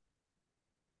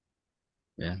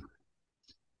 yeah.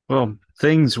 Well,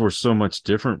 things were so much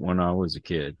different when I was a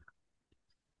kid.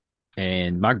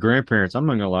 And my grandparents, I'm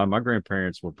not gonna lie, my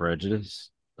grandparents were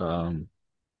prejudiced.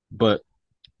 But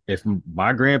if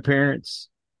my grandparents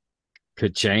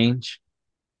could change,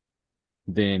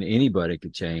 then anybody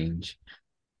could change.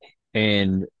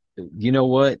 And you know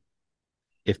what?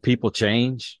 If people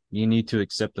change, you need to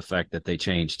accept the fact that they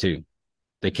change too.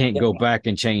 They can't Yeah, go back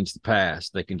and change the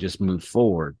past. They can just move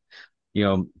forward. You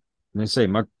know, let me say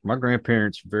my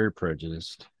grandparents were very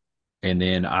prejudiced. And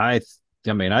then I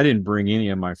mean, I didn't bring any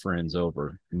of my friends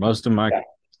over. Most of my yeah,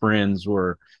 friends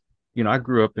were, I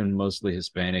grew up in mostly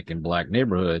Hispanic and black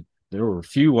neighborhood. There were a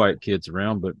few white kids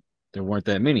around, but there weren't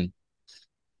that many.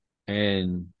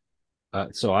 And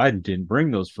so I didn't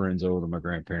bring those friends over to my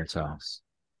grandparents' house.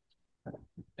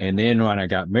 And then when I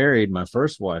got married, my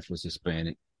first wife was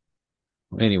Hispanic.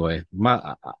 Anyway,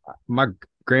 my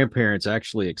grandparents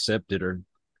actually accepted her.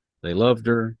 They loved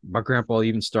her. My grandpa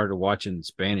even started watching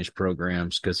Spanish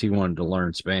programs because he wanted to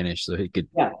learn Spanish so he could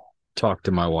yeah, talk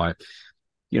to my wife.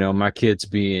 My kids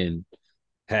being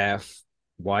half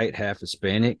white, half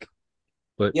Hispanic,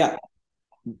 but yeah,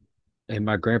 and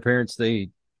my grandparents they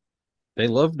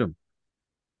loved them,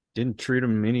 didn't treat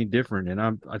them any different. And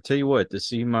I tell you what, to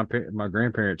see my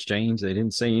grandparents change, they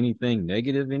didn't say anything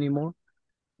negative anymore,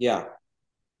 yeah,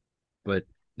 but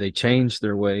they changed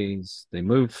their ways. They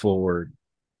moved forward.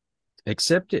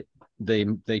 Accept it. They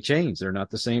changed. They're not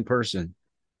the same person.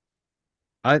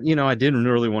 I didn't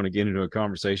really want to get into a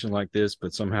conversation like this,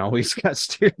 but somehow we got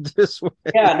steered this way.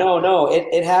 yeah. No,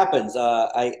 it happens.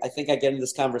 I think I get into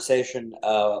this conversation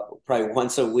probably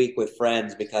once a week with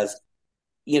friends, because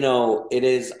it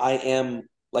is.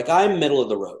 I'm middle of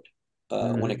the road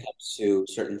when it Mm-hmm. comes to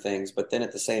certain things, but then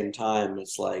at the same time,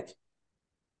 it's like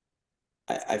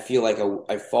I feel like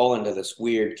I fall into this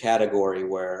weird category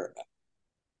where,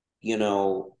 you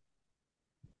know,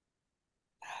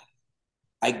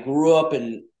 I grew up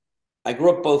in I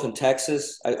grew up both in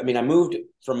Texas. I mean, I moved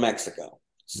from Mexico,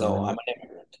 so Mhm. I'm an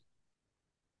immigrant.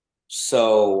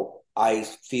 So I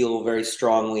feel very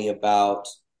strongly about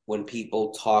when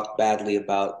people talk badly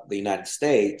about the United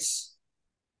States.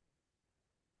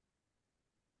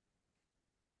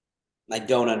 I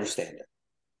don't understand it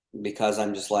because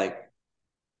I'm just like,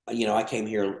 I came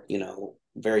here,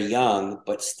 very young,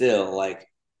 but still, like,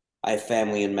 I have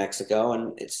family in Mexico,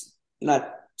 and it's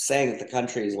not saying that the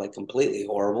country is like completely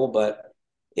horrible, but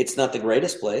it's not the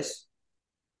greatest place.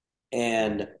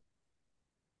 And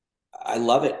I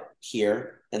love it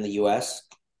here in the US.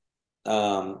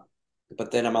 Um,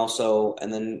 but then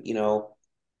and then,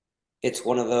 it's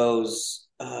one of those,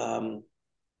 and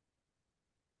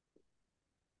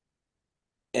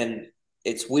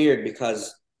it's weird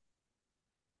because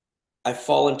I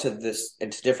fall into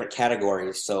different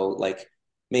categories. So like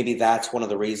maybe that's one of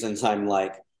the reasons I'm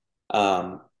like,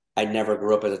 I never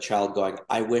grew up as a child going,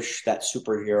 I wish that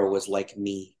superhero was like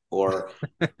me, or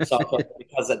so,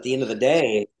 because at the end of the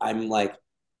day, I'm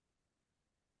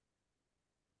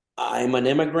an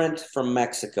immigrant from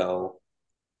Mexico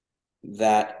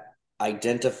that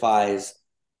identifies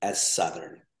as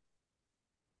Southern.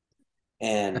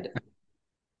 And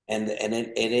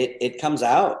it comes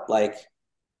out like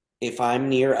if I'm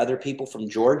near other people from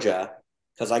Georgia,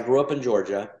 because I grew up in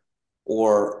Georgia,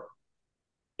 or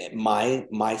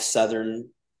my Southern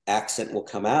accent will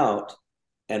come out,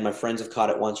 and my friends have caught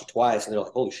it once or twice, and they're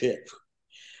like, "Holy shit!"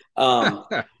 Um,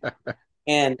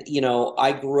 and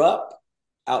I grew up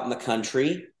out in the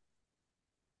country,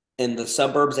 in the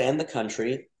suburbs and the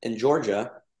country in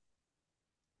Georgia,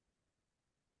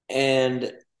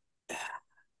 and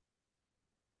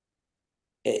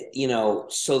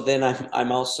so then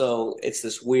I'm also it's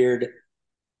this weird,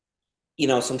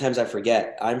 sometimes I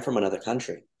forget I'm from another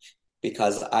country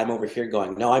because I'm over here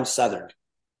going, no, I'm Southern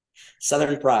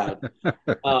pride.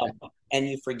 Um, and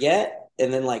you forget,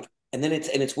 and then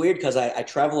it's weird because I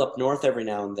travel up north every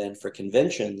now and then for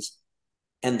conventions,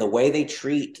 and the way they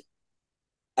treat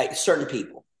certain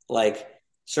people, like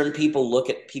certain people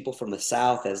look at people from the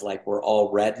South as like we're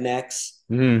all rednecks,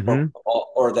 or Hmm.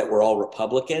 or that we're all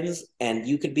Republicans, and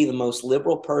you could be the most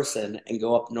liberal person and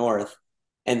go up north,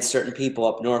 and certain people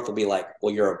up north will be like,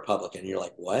 "Well, you're a Republican." And you're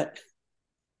like, "What?"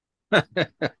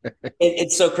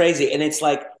 It's so crazy, and it's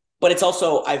like, but it's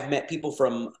also I've met people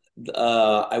from.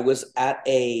 I was at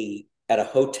a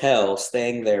hotel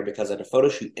staying there because I had a photo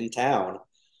shoot in town,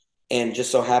 and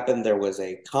just so happened there was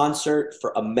a concert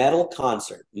for a metal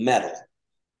concert, metal,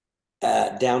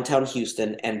 downtown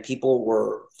Houston, and people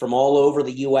were from all over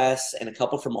the U.S. and a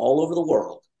couple from all over the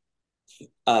world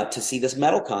to see this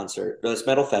metal concert or this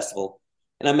metal festival.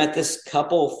 And I met this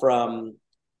couple from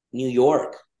New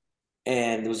York,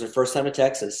 and it was their first time to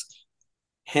Texas,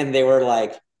 and they were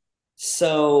like,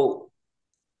 "So,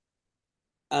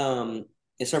 um,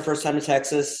 it's our first time to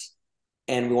Texas,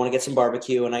 and we want to get some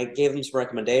barbecue." And I gave them some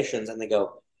recommendations, and they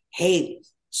go, "Hey,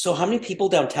 so how many people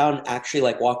downtown actually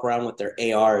like walk around with their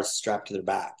ARs strapped to their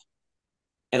back?"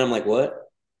 And I'm like,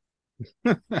 "What?"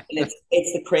 And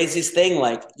it's the craziest thing.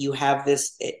 Like you have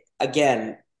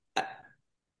again.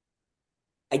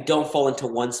 I don't fall into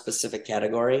one specific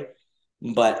category,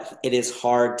 but it is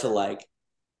hard to like.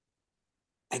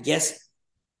 I guess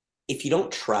if you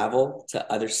don't travel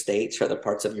to other states or other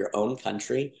parts of your own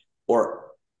country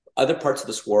or other parts of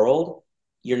this world,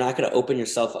 you're not going to open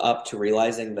yourself up to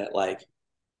realizing that like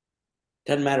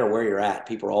doesn't matter where you're at,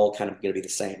 people are all kind of going to be the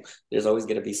same. There's always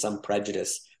going to be some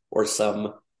prejudice or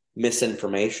some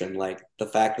misinformation. Like the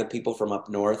fact that people from up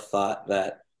north thought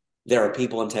that there are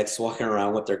people in Texas walking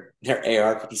around with their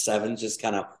AR-57s just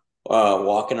kind of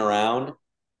walking around.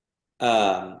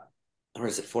 Um, or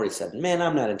is it 47? Man,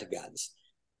 I'm not into guns.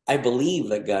 I believe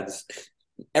that guns,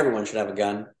 everyone should have a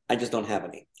gun. I just don't have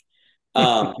any.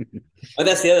 Um, but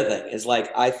that's the other thing is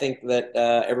like, I think that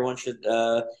everyone should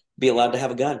be allowed to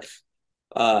have a gun.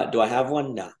 Do I have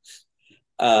one? No.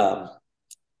 Um,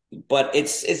 but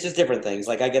it's just different things.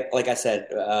 Like like I said,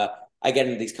 I get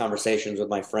into these conversations with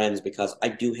my friends because I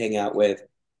do hang out with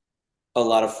a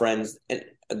lot of friends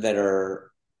that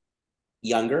are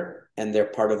younger and they're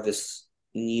part of this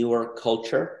newer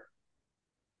culture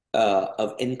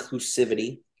of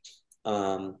inclusivity.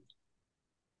 Um,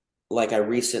 like I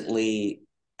recently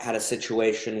had a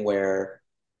situation where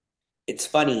it's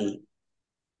funny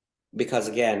because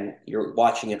again, you're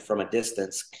watching it from a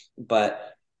distance,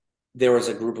 but there was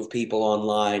a group of people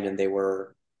online and they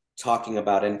were talking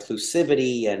about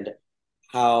inclusivity and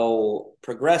how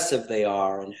progressive they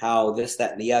are and how this,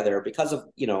 that, and the other because of,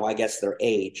 I guess their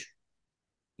age.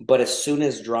 But as soon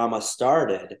as drama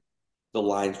started, the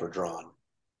lines were drawn,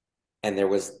 and there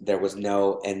was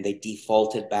no, and they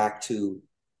defaulted back to,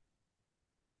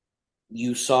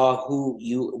 you saw who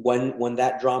you when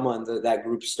that drama and that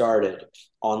group started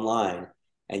online,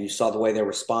 and you saw the way they're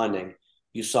responding,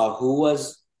 you saw who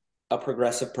was a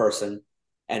progressive person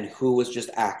and who was just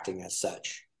acting as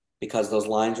such, because those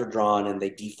lines were drawn and they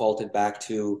defaulted back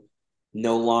to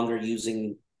no longer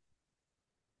using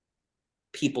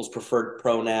people's preferred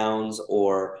pronouns,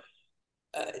 or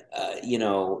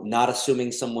not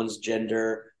assuming someone's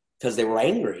gender because they were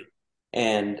angry.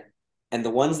 And the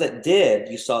ones that did,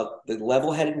 you saw the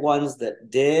level-headed ones that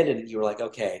did, and you were like,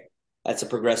 okay, that's a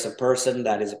progressive person.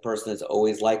 That is a person that's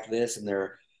always like this.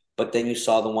 But then you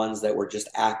saw the ones that were just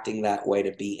acting that way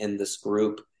to be in this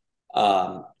group.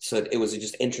 So it was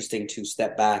just interesting to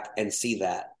step back and see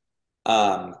that.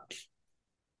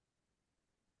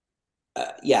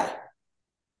 Yeah.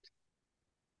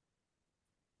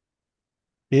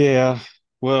 Yeah.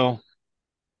 Well,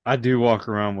 I do walk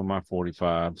around with my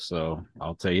 45, so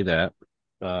I'll tell you that.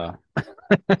 Uh,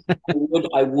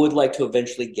 I would like to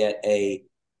eventually get a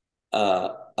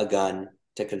gun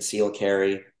to conceal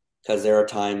carry, because there are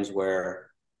times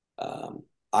where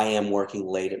I am working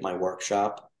late at my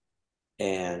workshop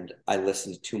and I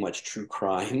listen to too much true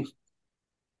crime.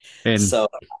 and So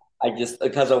I just,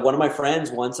 because of one of my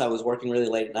friends, once I was working really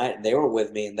late at night and they were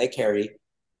with me and they carry,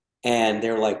 and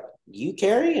they're like, "You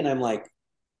carry?" And I'm like,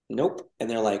 "Nope." And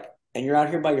they're like, "And you're out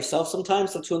here by yourself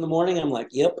sometimes till 2 in the morning?" I'm like,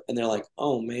 "Yep." And they're like,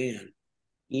 "Oh man,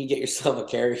 you get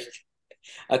yourself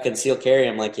a concealed carry."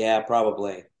 I'm like, "Yeah,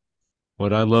 probably."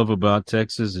 what I love about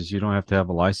Texas is you don't have to have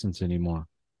a license anymore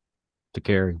to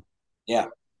carry. Yeah.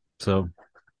 So,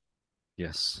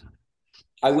 yes.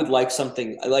 I would like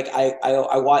something like I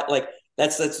want, like,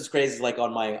 that's what's crazy. Like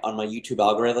on my YouTube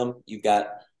algorithm, you've got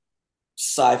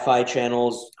sci-fi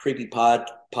channels, creepypasta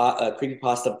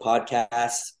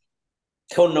podcasts,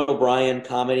 Conan O'Brien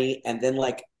comedy, and then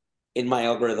like in my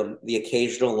algorithm, the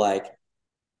occasional like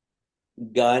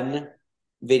gun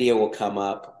video will come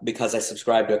up because I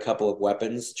subscribe to a couple of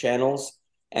weapons channels,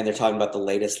 and they're talking about the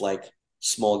latest like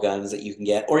small guns that you can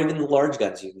get, or even the large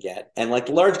guns you can get. And like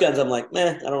the large guns, I'm like,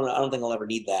 meh, I don't think I'll ever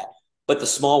need that. But the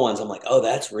small ones, I'm like, oh,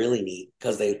 that's really neat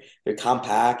because they're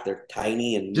compact, they're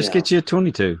tiny, and Just get you a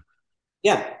 22.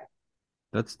 yeah,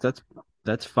 That's that's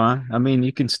that's fine. I mean,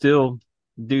 you can still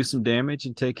do some damage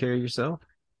and take care of yourself.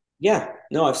 yeah.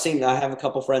 No, I have a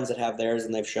couple friends that have theirs,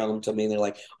 and they've shown them to me, and they're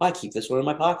like, oh, I keep this one in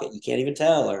my pocket. You can't even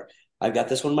tell, or I've got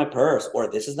this one in my purse, or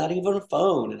this is not even a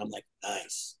phone. And I'm like,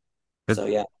 nice. But So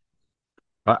yeah.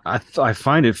 I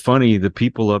find it funny the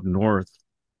people up north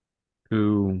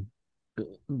who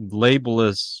label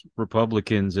us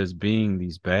Republicans as being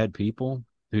these bad people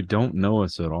who don't know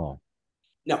us at all.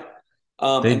 No.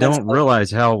 They And that's don't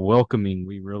realize how welcoming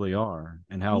we really are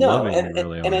and how no, loving we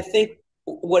really and I are. think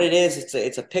what it is,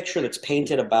 it's a picture that's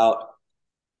painted about,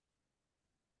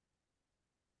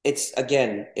 it's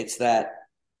again, it's that,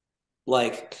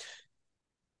 like,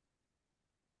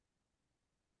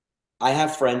 I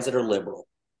have friends that are liberal,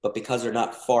 but because they're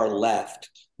not far left,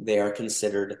 they are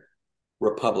considered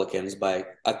Republicans by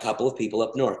a couple of people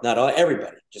up north.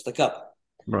 Everybody, just a couple.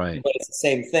 Right. But it's the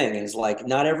same thing. Is like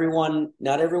not everyone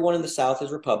in the South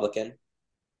is Republican,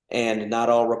 and not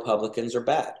all Republicans are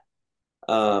bad.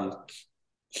 Um,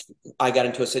 I got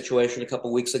into a situation a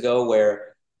couple weeks ago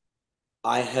where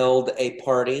I held a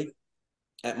party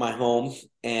at my home,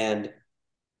 and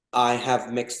I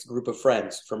have mixed group of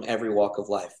friends from every walk of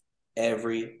life,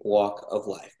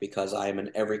 because I am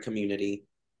in every community.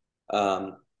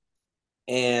 Um,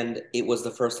 and it was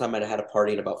the first time I'd had a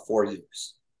party in about 4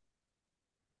 years,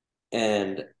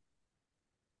 and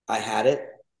I had it,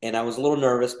 and I was a little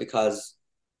nervous because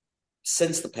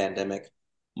since the pandemic,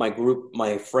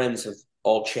 my friends have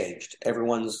all changed.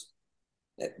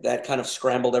 That kind of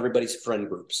scrambled everybody's friend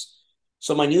groups.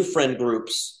 So my new friend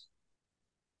groups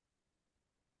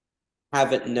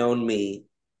haven't known me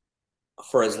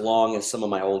for as long as some of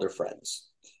my older friends.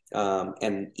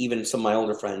 And even some of my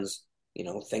older friends,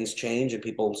 things change and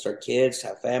people start kids,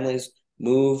 have families,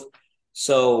 move.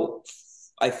 So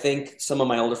I think some of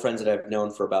my older friends that I've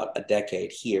known for about a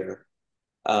decade here,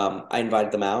 I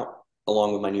invited them out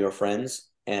along with my newer friends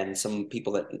and some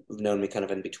people that have known me kind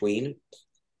of in between.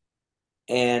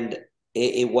 And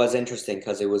it was interesting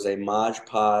because it was a Mod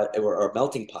Pod, or a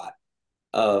melting pot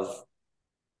of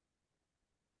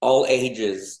all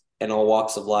ages and all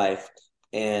walks of life.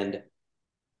 And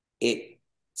it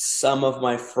some of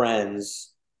my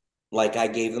friends, like, I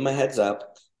gave them a heads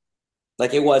up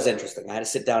Like it was interesting. I had to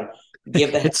sit down,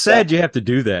 give the It's heads up. sad you have to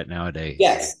do that nowadays.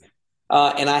 Yes.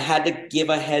 And I had to give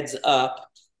a heads up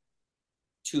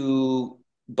to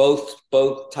both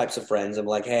types of friends. I'm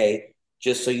like, hey,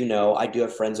 just so you know, I do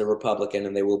have friends that are Republican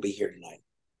and they will be here tonight.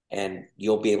 And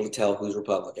you'll be able to tell who's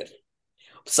Republican.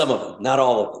 Some of them, not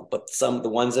all of them, but some the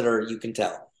ones that are you can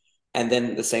tell. And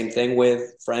then the same thing with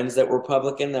friends that were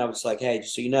Republican. I was like, hey,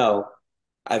 just so you know,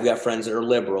 I've got friends that are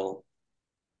liberal.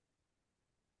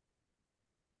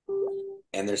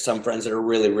 And there's some friends that are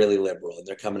really, really liberal and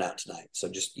they're coming out tonight. So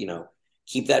just,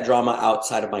 keep that drama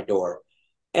outside of my door.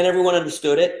 And everyone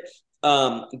understood it.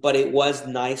 But it was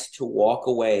nice to walk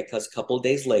away because a couple of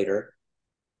days later,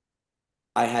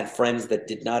 I had friends that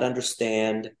did not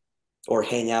understand or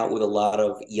hang out with a lot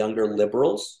of younger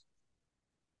liberals,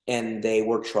 and they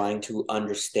were trying to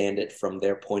understand it from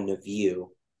their point of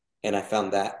view. And I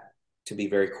found that to be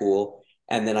very cool.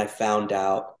 And then I found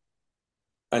out,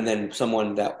 and then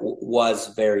someone that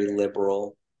was very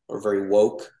liberal or very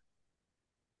woke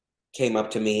came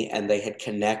up to me and they had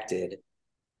connected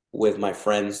with my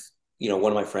friends,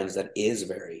 one of my friends that is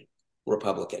very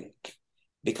Republican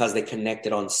because they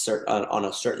connected on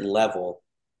a certain level,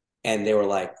 and they were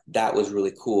like, that was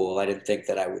really cool. I didn't think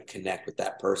that I would connect with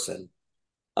that person.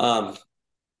 Um,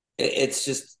 it's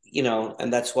just,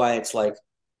 and that's why it's like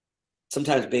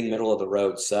sometimes being middle of the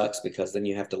road sucks because then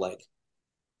you have to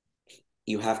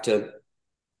you have to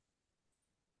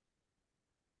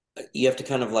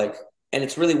kind of like, and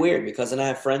it's really weird because then I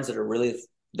have friends that are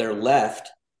they're left,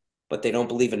 but they don't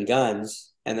believe in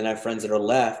guns. And then I have friends that are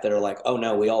left that are like, oh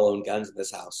no, we all own guns in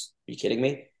this house. Are you kidding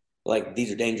me? Like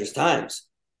these are dangerous times.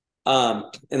 And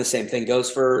the same thing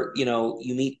goes for, you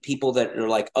meet people that are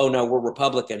like, oh no, we're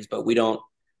Republicans, but we don't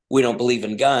believe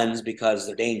in guns because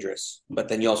they're dangerous. But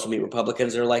then you also meet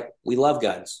Republicans that are like, we love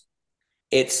guns.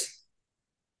 It's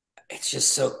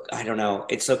just so, I don't know.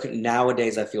 It's so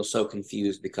nowadays I feel so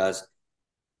confused because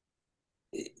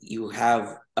you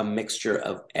have a mixture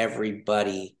of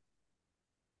everybody.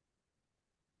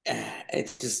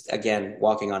 It's just again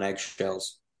walking on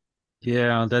eggshells.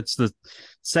 Yeah, that's the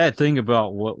sad thing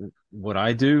about what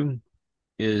I do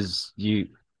is you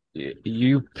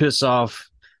piss off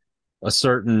a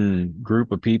certain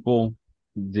group of people,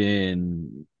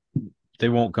 then they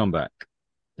won't come back.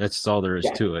 That's all there is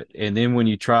Yeah, to it. And then when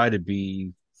you try to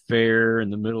be fair in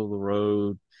the middle of the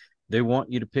road, they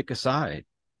want you to pick a side.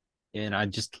 And I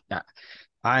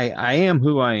am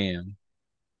who I am,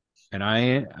 and I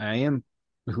am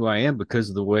who I am because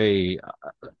of the way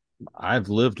I've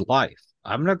lived life.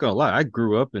 I'm not gonna lie, I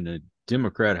grew up in a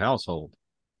Democrat household,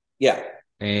 yeah,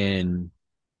 and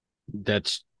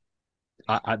that's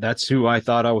that's who I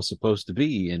thought I was supposed to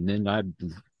be. And then I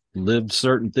lived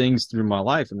certain things through my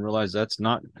life and realized that's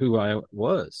not who I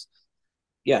was.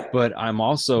 yeah, But I'm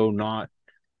also not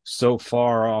so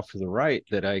far off to the right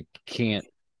that I can't,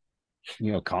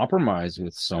 compromise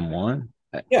with someone.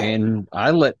 yeah. And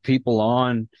I let people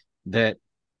on that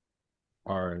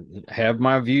are have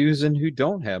my views and who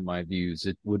don't have my views.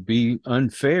 It would be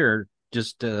unfair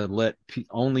just to let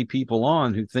only people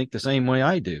on who think the same way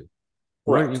I do.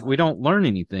 Correct. We don't learn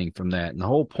anything from that. And the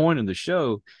whole point of the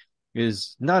show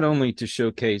is not only to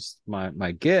showcase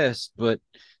my guests, but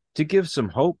to give some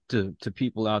hope to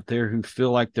people out there who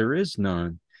feel like there is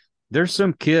none. There's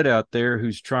some kid out there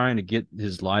who's trying to get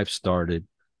his life started,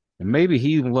 and maybe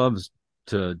he loves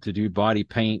to do body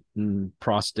paint and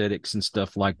prosthetics and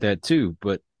stuff like that too,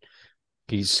 but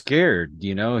he's scared.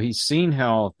 He's seen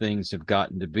how things have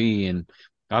gotten to be. And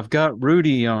I've got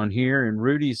Rudy on here, and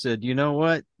Rudy said, you know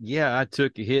what? Yeah, I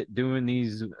took a hit doing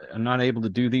these. I'm not able to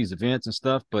do these events and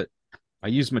stuff, but I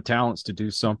use my talents to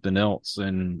do something else,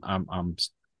 and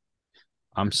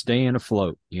I'm staying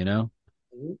afloat. Mhm.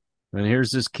 And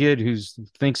here's this kid who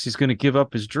thinks he's going to give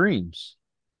up his dreams.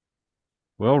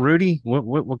 Well, Rudy,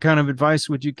 what kind of advice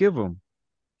would you give him?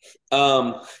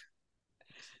 Um,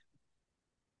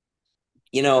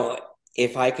 you know,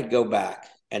 if I could go back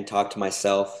and talk to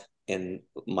myself in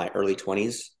my early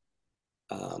 20s,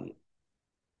 um,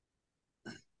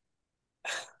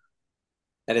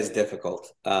 that is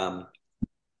difficult.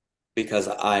 Because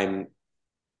a,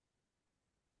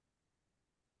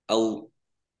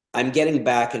 I'm getting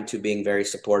back into being very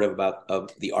supportive of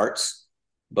the arts,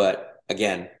 but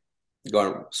again,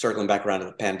 circling back around to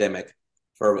the pandemic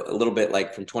for a little bit,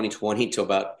 like from 2020 to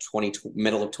about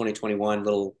middle of 2021,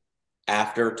 little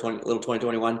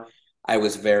 2021, I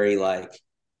was very like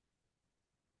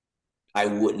I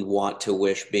wouldn't want to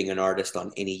wish being an artist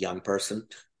on any young person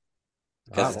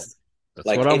because Wow, it's that's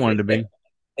like what I wanted to be.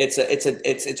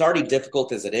 it's already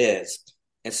difficult as it is,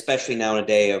 especially now in a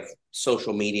day of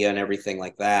social media and everything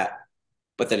like that.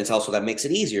 but then it's also that makes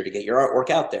it easier to get your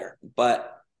artwork out there.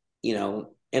 But, in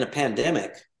a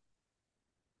pandemic,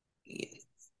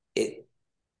 it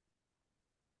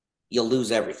you'll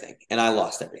lose everything. And I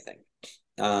lost everything.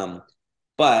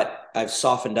 But I've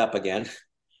softened up again.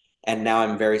 And now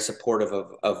I'm very supportive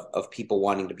of people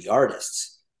wanting to be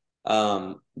artists.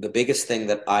 The biggest thing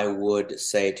that I would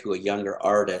say to a younger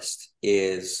artist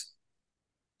is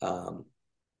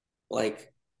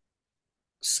like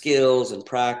skills and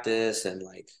practice and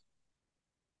like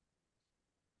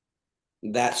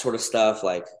that sort of stuff.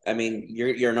 Like, I mean,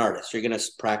 you're an artist. You're going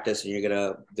to practice and you're going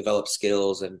to develop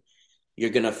skills and you're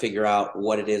going to figure out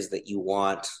what it is that you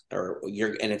want,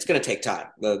 and it's going to take time.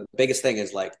 The biggest thing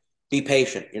is like, be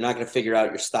patient. You're not going to figure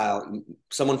out your style.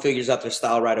 Someone figures out their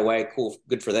style right away. Cool.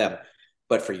 Good for them.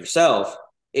 But for yourself,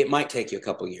 it might take you a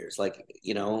couple years. Like,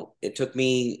 it took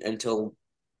me until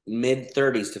mid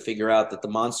 30s to figure out that the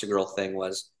Monster Girl thing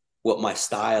was what my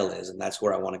style is. And that's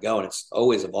where I want to go. And it's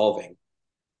always evolving.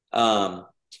 But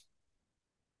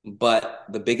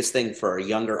the biggest thing for a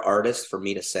younger artist for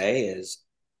me to say is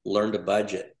learn to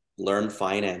budget, learn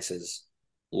finances,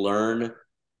 learn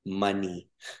money.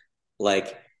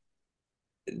 Like,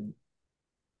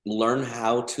 learn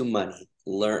how to money,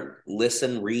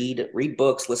 listen, read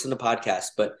books, listen to podcasts,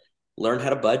 but learn how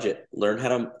to budget, learn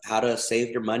how to save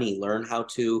your money, learn how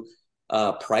to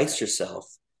price yourself,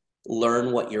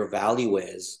 learn what your value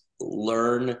is,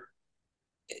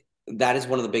 that is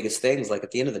one of the biggest things. Like,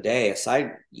 at the end of the day,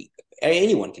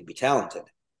 anyone can be talented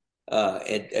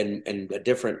and a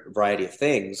different variety of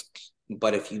things.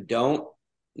 But if you don't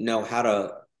know how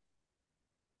to,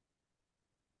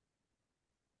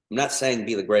 I'm not saying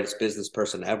be the greatest business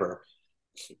person ever,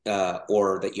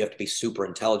 or that you have to be super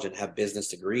intelligent, have business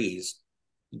degrees,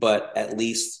 but at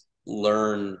least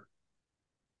learn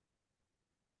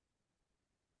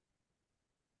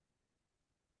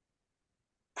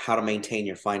how to maintain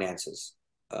your finances,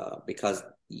 because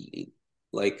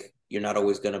you're not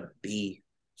always going to be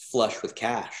flush with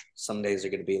cash. Some days are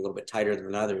going to be a little bit tighter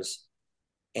than others.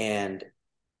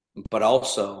 But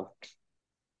also,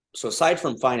 so aside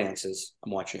from finances,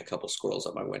 I'm watching a couple squirrels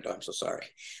out my window. I'm so sorry.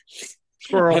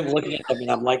 Squirrel. I'm looking at them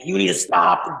and I'm like, you need to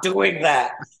stop doing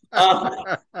that.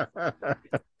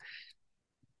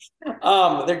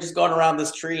 They're just going around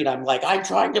this tree and I'm like, I'm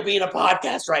trying to be in a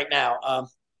podcast right now.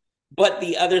 But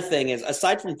the other thing is,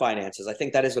 aside from finances, I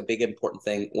think that is a big important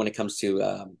thing when it comes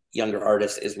to younger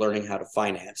artists, is learning how to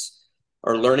finance,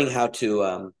 or learning how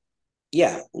to,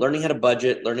 learning how to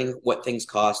budget, learning what things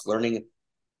cost, learning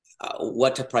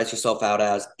what to price yourself out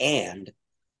as, and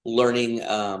learning,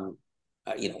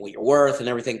 what you're worth and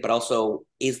everything, but also,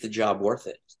 is the job worth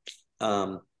it?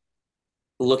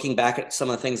 Looking back at some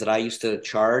of the things that I used to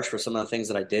charge for some of the things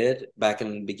that I did back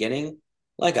in the beginning,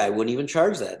 like, I wouldn't even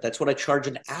charge that. That's what I charge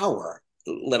an hour,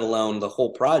 let alone the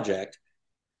whole project.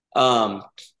 But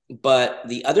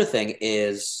the other thing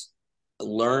is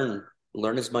learn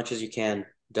as much as you can.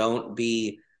 Don't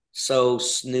be so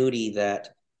snooty that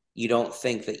you don't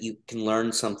think that you can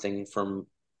learn something from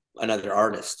another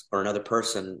artist or another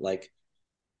person. Like,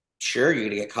 sure, you're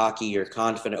going to get cocky or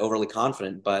confident, overly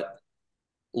confident, but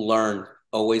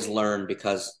always learn,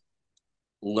 because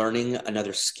learning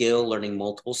another skill, learning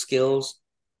multiple skills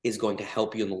is going to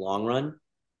help you in the long run.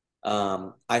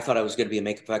 I thought I was going to be a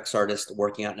makeup effects artist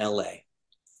working out in LA,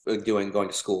 going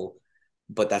to school,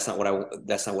 but that's not what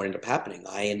ended up happening.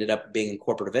 I ended up being in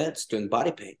corporate events doing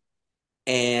body paint.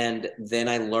 And then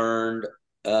I learned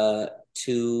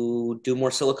to do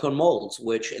more silicone molds,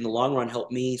 which in the long run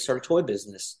helped me start a toy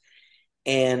business.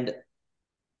 And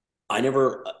I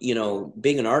never,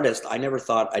 being an artist, I never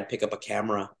thought I'd pick up a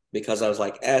camera, because I was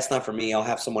like, it's not for me. I'll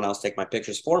have someone else take my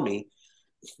pictures for me.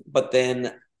 But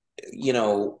then,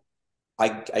 I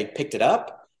picked it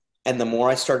up, and the more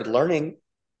I started learning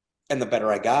and the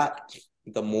better I got,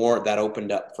 the more that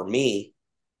opened up for me,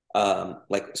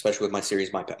 especially with my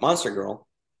series, My Pet Monster Girl.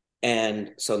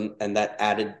 And that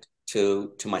added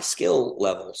to my skill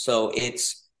level. So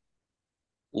it's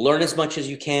learn as much as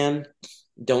you can.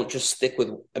 Don't just stick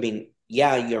with,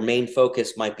 your main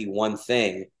focus might be one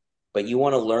thing, but you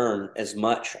want to learn as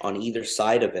much on either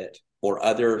side of it, or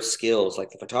other skills. Like,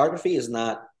 the photography is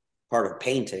not part of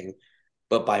painting,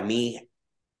 but by me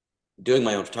doing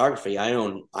my own photography, I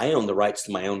own the rights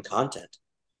to my own content.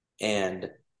 And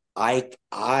I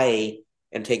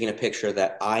am taking a picture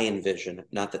that I envision,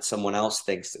 not that someone else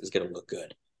thinks is going to look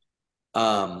good.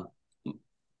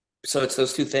 So it's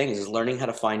those two things: is learning how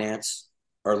to finance,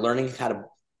 or learning how to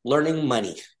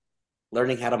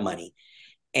money,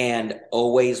 and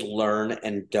always learn,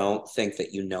 and don't think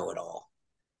that you know it all.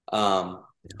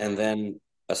 And then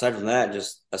aside from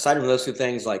those two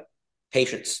things, like,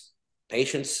 patience,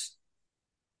 patience,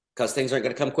 because things aren't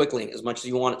going to come quickly as much as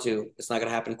you want it to. It's not going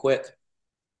to happen quick.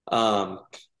 Um,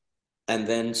 and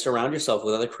then surround yourself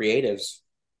with other creatives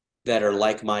that are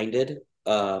like-minded,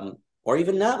 or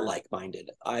even not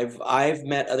like-minded. I've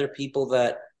met other people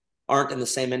that aren't in the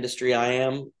same industry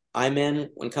I'm in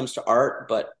when it comes to art,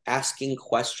 but asking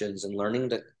questions and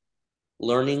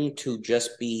learning to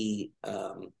just be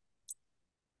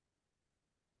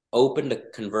open to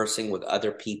conversing with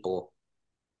other people,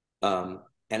 and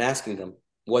asking them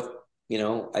what,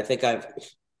 I think I've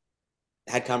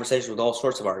had conversations with all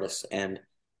sorts of artists, and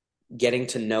getting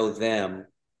to know them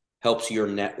helps your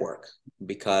network,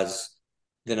 because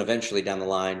then eventually down the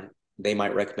line, they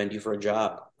might recommend you for a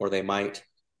job, or they might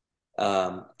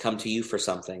come to you for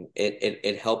something.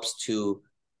 It helps to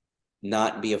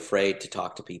not be afraid to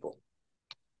talk to people.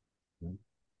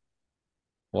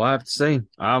 Well, I have to say,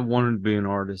 I wanted to be an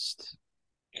artist,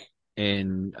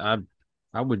 and I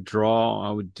would draw,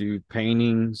 I would do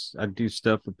paintings, I'd do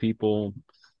stuff for people.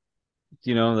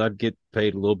 I'd get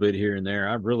paid a little bit here and there.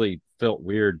 I really felt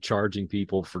weird charging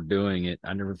people for doing it.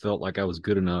 I never felt like I was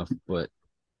good enough, but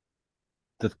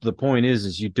the point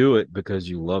is you do it because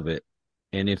you love it.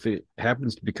 And if it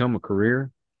happens to become a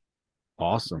career,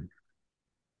 awesome.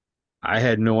 I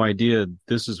had no idea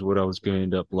this is what I was going to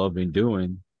end up loving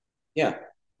doing. Yeah.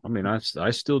 I mean, I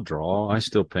still draw, I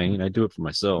still paint, I do it for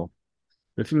myself.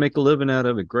 If you make a living out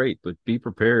of it, great, but be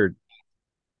prepared,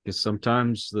 because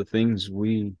sometimes the things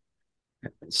we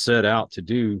set out to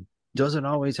do doesn't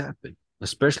always happen,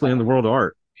 especially in the world of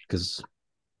art, because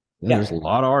Yeah. there's a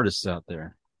lot of artists out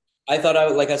there. Like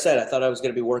I said, I thought I was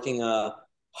going to be working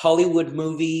Hollywood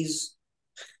movies,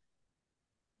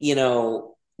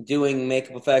 doing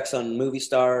makeup effects on movie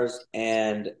stars.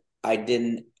 And I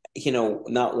didn't,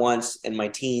 not once in my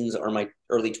teens or my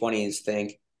early 20s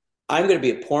think I'm going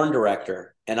to be a porn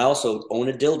director and also own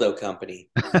a dildo company.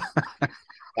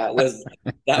 That was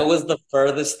the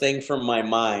furthest thing from my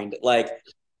mind. Like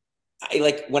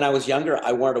when I was younger,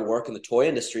 I wanted to work in the toy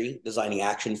industry, designing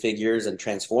action figures and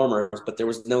Transformers, but there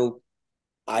was no,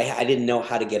 I didn't know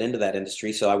how to get into that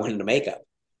industry, so I went into makeup.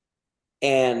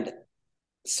 And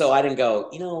so I didn't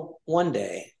go, one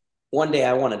day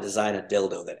I want to design a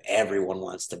dildo that everyone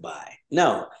wants to buy.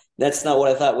 No, that's not what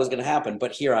I thought was going to happen.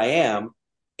 But here I am,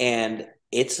 and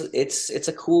it's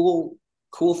a cool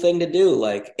thing to do.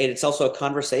 Like, it's also a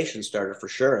conversation starter for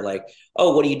sure. Like,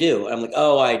 oh, what do you do? I'm like,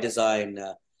 oh, I design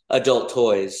adult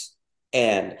toys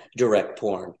and direct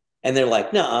porn. And they're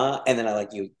like, nah. And then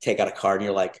you take out a card and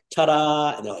you're like,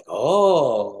 ta-da. And they're like,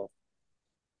 oh,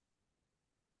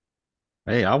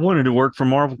 Hey, I wanted to work for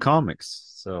Marvel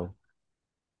Comics, so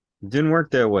it didn't work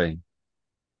that way.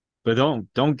 But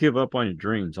don't give up on your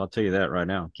dreams. I'll tell you that right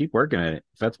now. Keep working at it.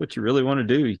 If that's what you really want to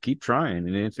do, you keep trying.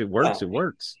 And if it yeah. works, it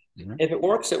works. If it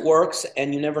works, it works.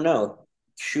 And you never know.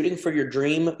 Shooting for your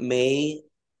dream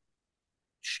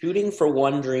shooting for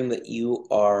one dream that you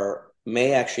are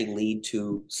may actually lead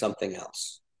to something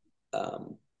else.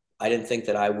 I didn't think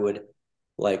that I would,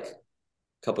 like,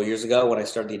 a couple years ago when I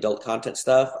started the adult content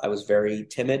stuff, I was very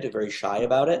timid, very shy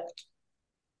about it.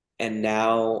 And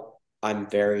now I'm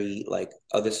very like,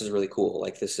 oh, this is really cool.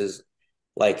 Like, this is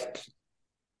like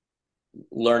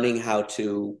learning how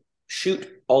to shoot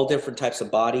all different types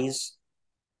of bodies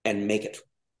and make it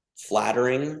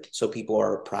flattering so people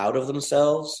are proud of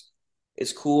themselves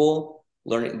is cool.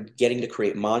 Getting to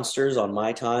create monsters on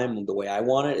my time the way I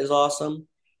want it is awesome.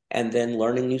 And then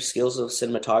learning new skills of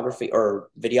cinematography or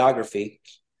videography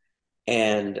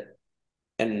and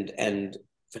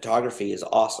photography is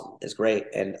awesome, is great.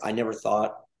 And I never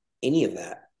thought any of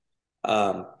that.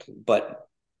 But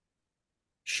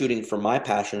shooting for my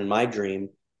passion and my dream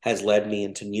has led me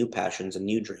into new passions and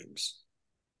new dreams.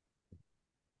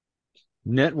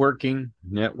 Networking,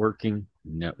 networking,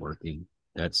 networking.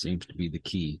 That seems to be the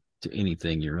key to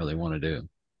anything you really want to do.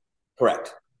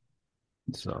 Correct.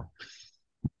 So,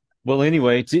 well,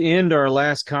 anyway, to end our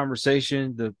last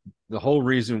conversation, the whole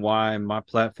reason why my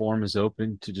platform is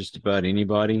open to just about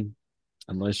anybody,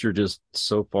 unless you're just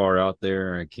so far out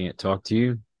there I can't talk to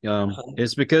you,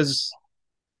 is because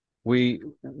we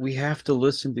have to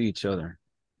listen to each other.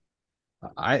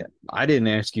 I didn't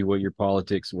ask you what your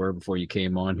politics were before you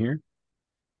came on here.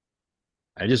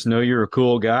 I just know you're a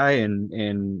cool guy,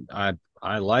 and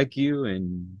I like you.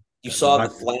 And you saw the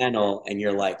flannel, and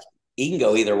you're like, he can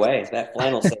go either way. That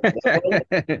flannel says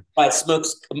probably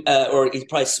smokes, or he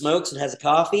probably smokes and has a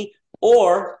coffee.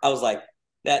 Or I was like,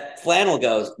 that flannel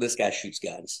goes, this guy shoots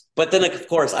guns. But then, of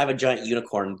course, I have a giant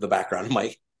unicorn in the background of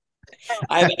my.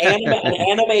 I have an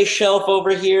anime shelf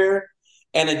over here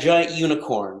and a giant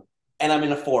unicorn, and I'm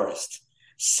in a forest.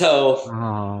 So.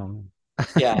 Oh.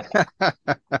 Yeah,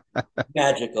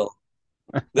 magical.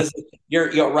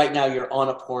 You're right now. You're on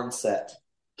a porn set,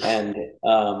 and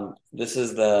this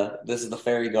is the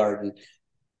fairy garden.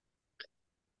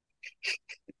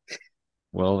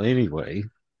 Well, anyway,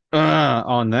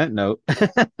 on that note,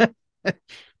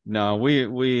 no, we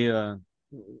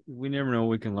never know.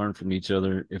 We can learn from each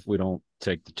other if we don't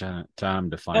take the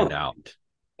time to find No, out.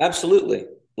 absolutely.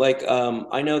 Like,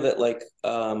 I know that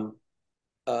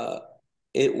uh,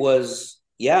 it was,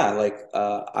 yeah,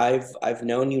 I've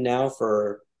known you now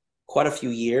for quite a few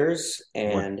years, What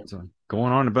and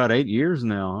going on about 8 years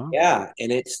now, yeah,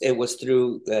 and it was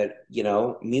through that,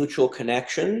 mutual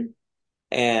connection,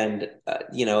 and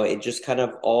it just kind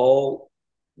of all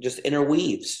just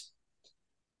interweaves.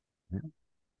 huh?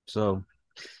 So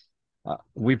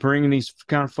we bring these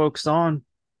kind of folks on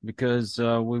because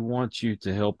we want you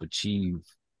to help achieve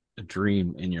a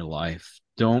dream in your life.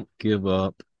 Don't give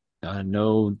up. I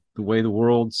know the way the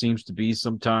world seems to be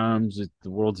sometimes, the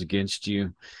world's against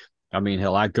you. I mean,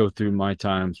 hell, I go through my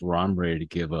times where I'm ready to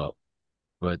give up,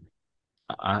 but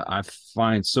I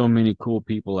find so many cool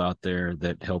people out there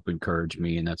that help encourage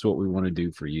me, and that's what we want to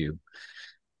do for you.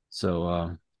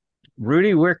 So,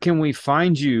 Rudy, where can we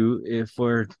find you if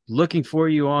we're looking for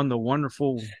you on the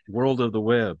wonderful world of the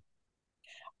web?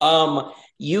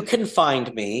 You can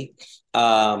find me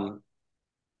um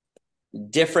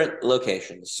different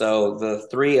locations. So the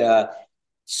three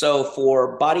so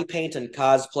for body paint and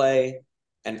cosplay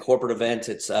and corporate events,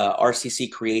 it's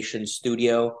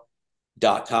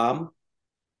rccreationstudio.com.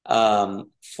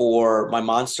 For my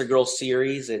Monster Girl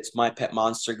series, it's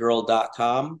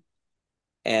mypetmonstergirl.com.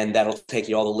 And that'll take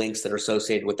you all the links that are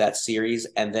associated with that series.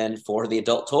 And then for the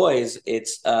adult toys,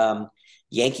 it's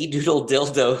Yankee Doodle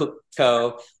Dildo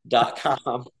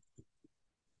Co.com.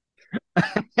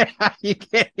 You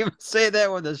can't even say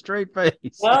that with a straight face.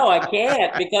 No, I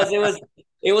can't because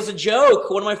it was a joke.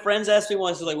 One of my friends asked me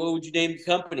once, like, "What would you name the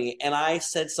company?" And I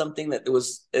said something that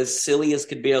was as silly as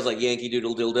could be. I was like, "Yankee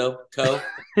Doodle Dildo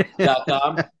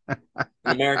Co.com, an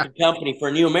American company for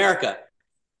a new America."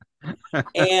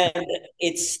 And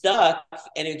it stuck,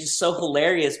 and it was just so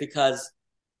hilarious because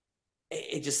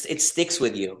it sticks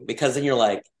with you because then you're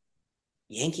like,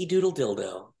 Yankee Doodle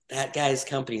Dildo. That guy's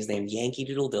company's named Yankee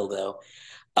Doodle Dildo.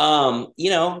 You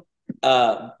know,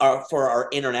 for our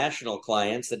international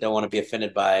clients that don't want to be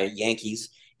offended by Yankees,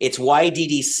 it's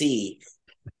YDDC.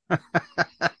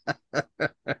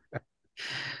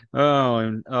 Oh,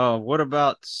 and what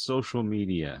about social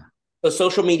media? So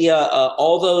social media,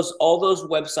 all those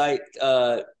website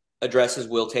addresses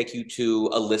will take you to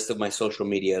a list of my social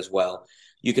media as well.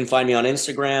 You can find me on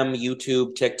Instagram,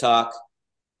 YouTube, TikTok,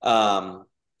 um,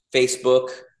 Facebook,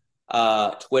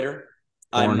 Twitter.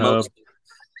 I'm Pornhub. most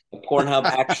Pornhub,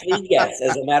 actually, yes.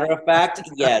 As a matter of fact,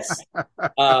 yes.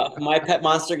 My Pet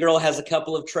Monster Girl has a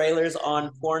couple of trailers on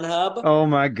Pornhub. Oh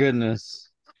my goodness.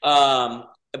 Um,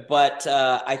 but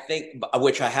I think,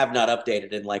 which I have not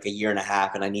updated in like a year and a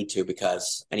half, and I need to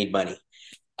because I need money.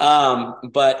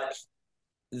 But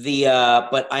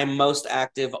I'm most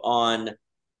active on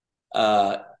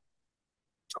uh,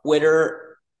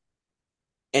 Twitter,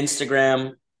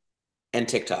 Instagram, and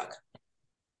TikTok.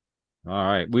 All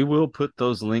right, we will put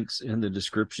those links in the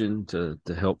description to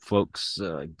help folks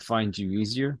find you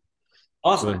easier. But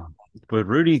Awesome. but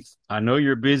Rudy, I know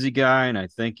you're a busy guy, and I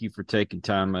thank you for taking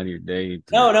time out of your day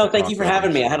No, to no, thank you talk for with having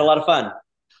us. me. I had a lot of fun.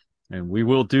 And we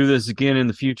will do this again in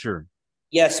the future.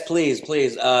 Yes, please,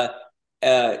 please.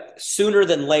 Sooner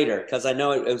than later, because I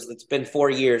know it's been 4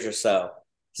 years or so.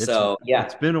 It's So yeah.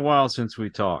 it's been a while since we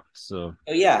talked, so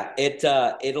So yeah, it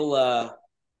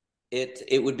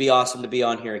would be awesome to be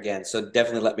on here again. So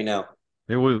definitely let me know.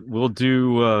 we'll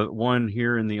do one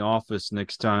here in the office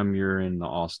next time you're in the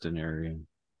Austin area.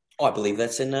 Oh, I believe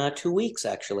that's in 2 weeks,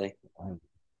 actually.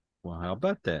 Well, how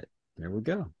about that? There we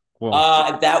go.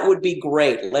 Well, That would be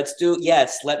great. Let's do.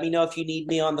 Yes, let me know if you need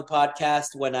me on the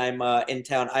podcast when I'm in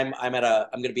town. I'm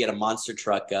going to be at a monster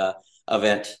truck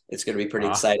event. It's going to be pretty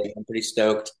ah, exciting. I'm pretty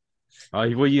stoked.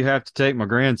 well, you have to take my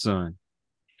grandson.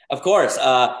 Of course,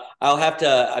 I'll have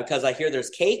to because I hear there's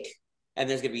cake and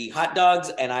there's going to be hot dogs,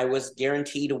 and I was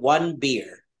guaranteed one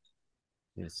beer.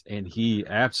 Yes, and he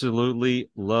absolutely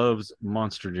loves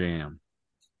Monster Jam.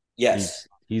 Yes.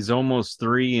 He's almost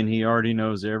 3 and he already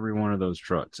knows every one of those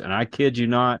trucks. And I kid you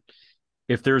not,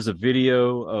 if there's a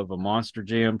video of a Monster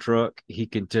Jam truck, he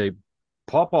can take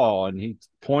Pawpaw and he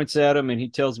points at him and he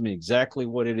tells me exactly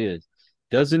what it is.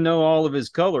 Doesn't know all of his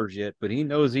colors yet, but he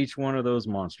knows each one of those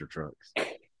monster trucks.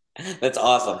 That's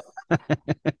awesome.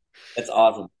 That's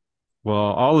awesome. Well,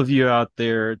 all of you out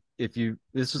there,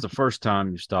 this is the first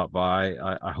time you stopped by,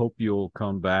 I hope you'll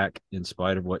come back in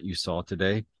spite of what you saw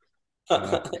today.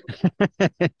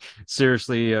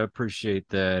 Seriously, appreciate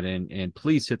that. And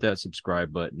please hit that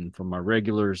subscribe button. For my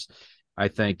regulars, I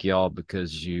thank y'all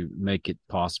because you make it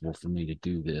possible for me to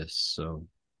do this. So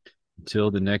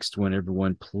until the next one,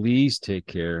 everyone, please take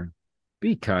care.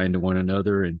 Be kind to one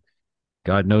another. And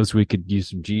God knows we could use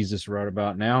some Jesus right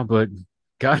about now, but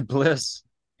God bless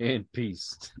and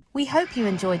peace. We hope you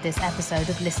enjoyed this episode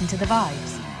of Listen to the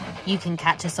Vibes. You can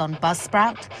catch us on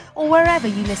Buzzsprout or wherever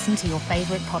you listen to your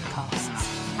favorite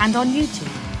podcasts, and on YouTube.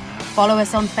 Follow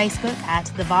us on Facebook at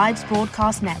The Vibes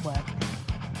Broadcast Network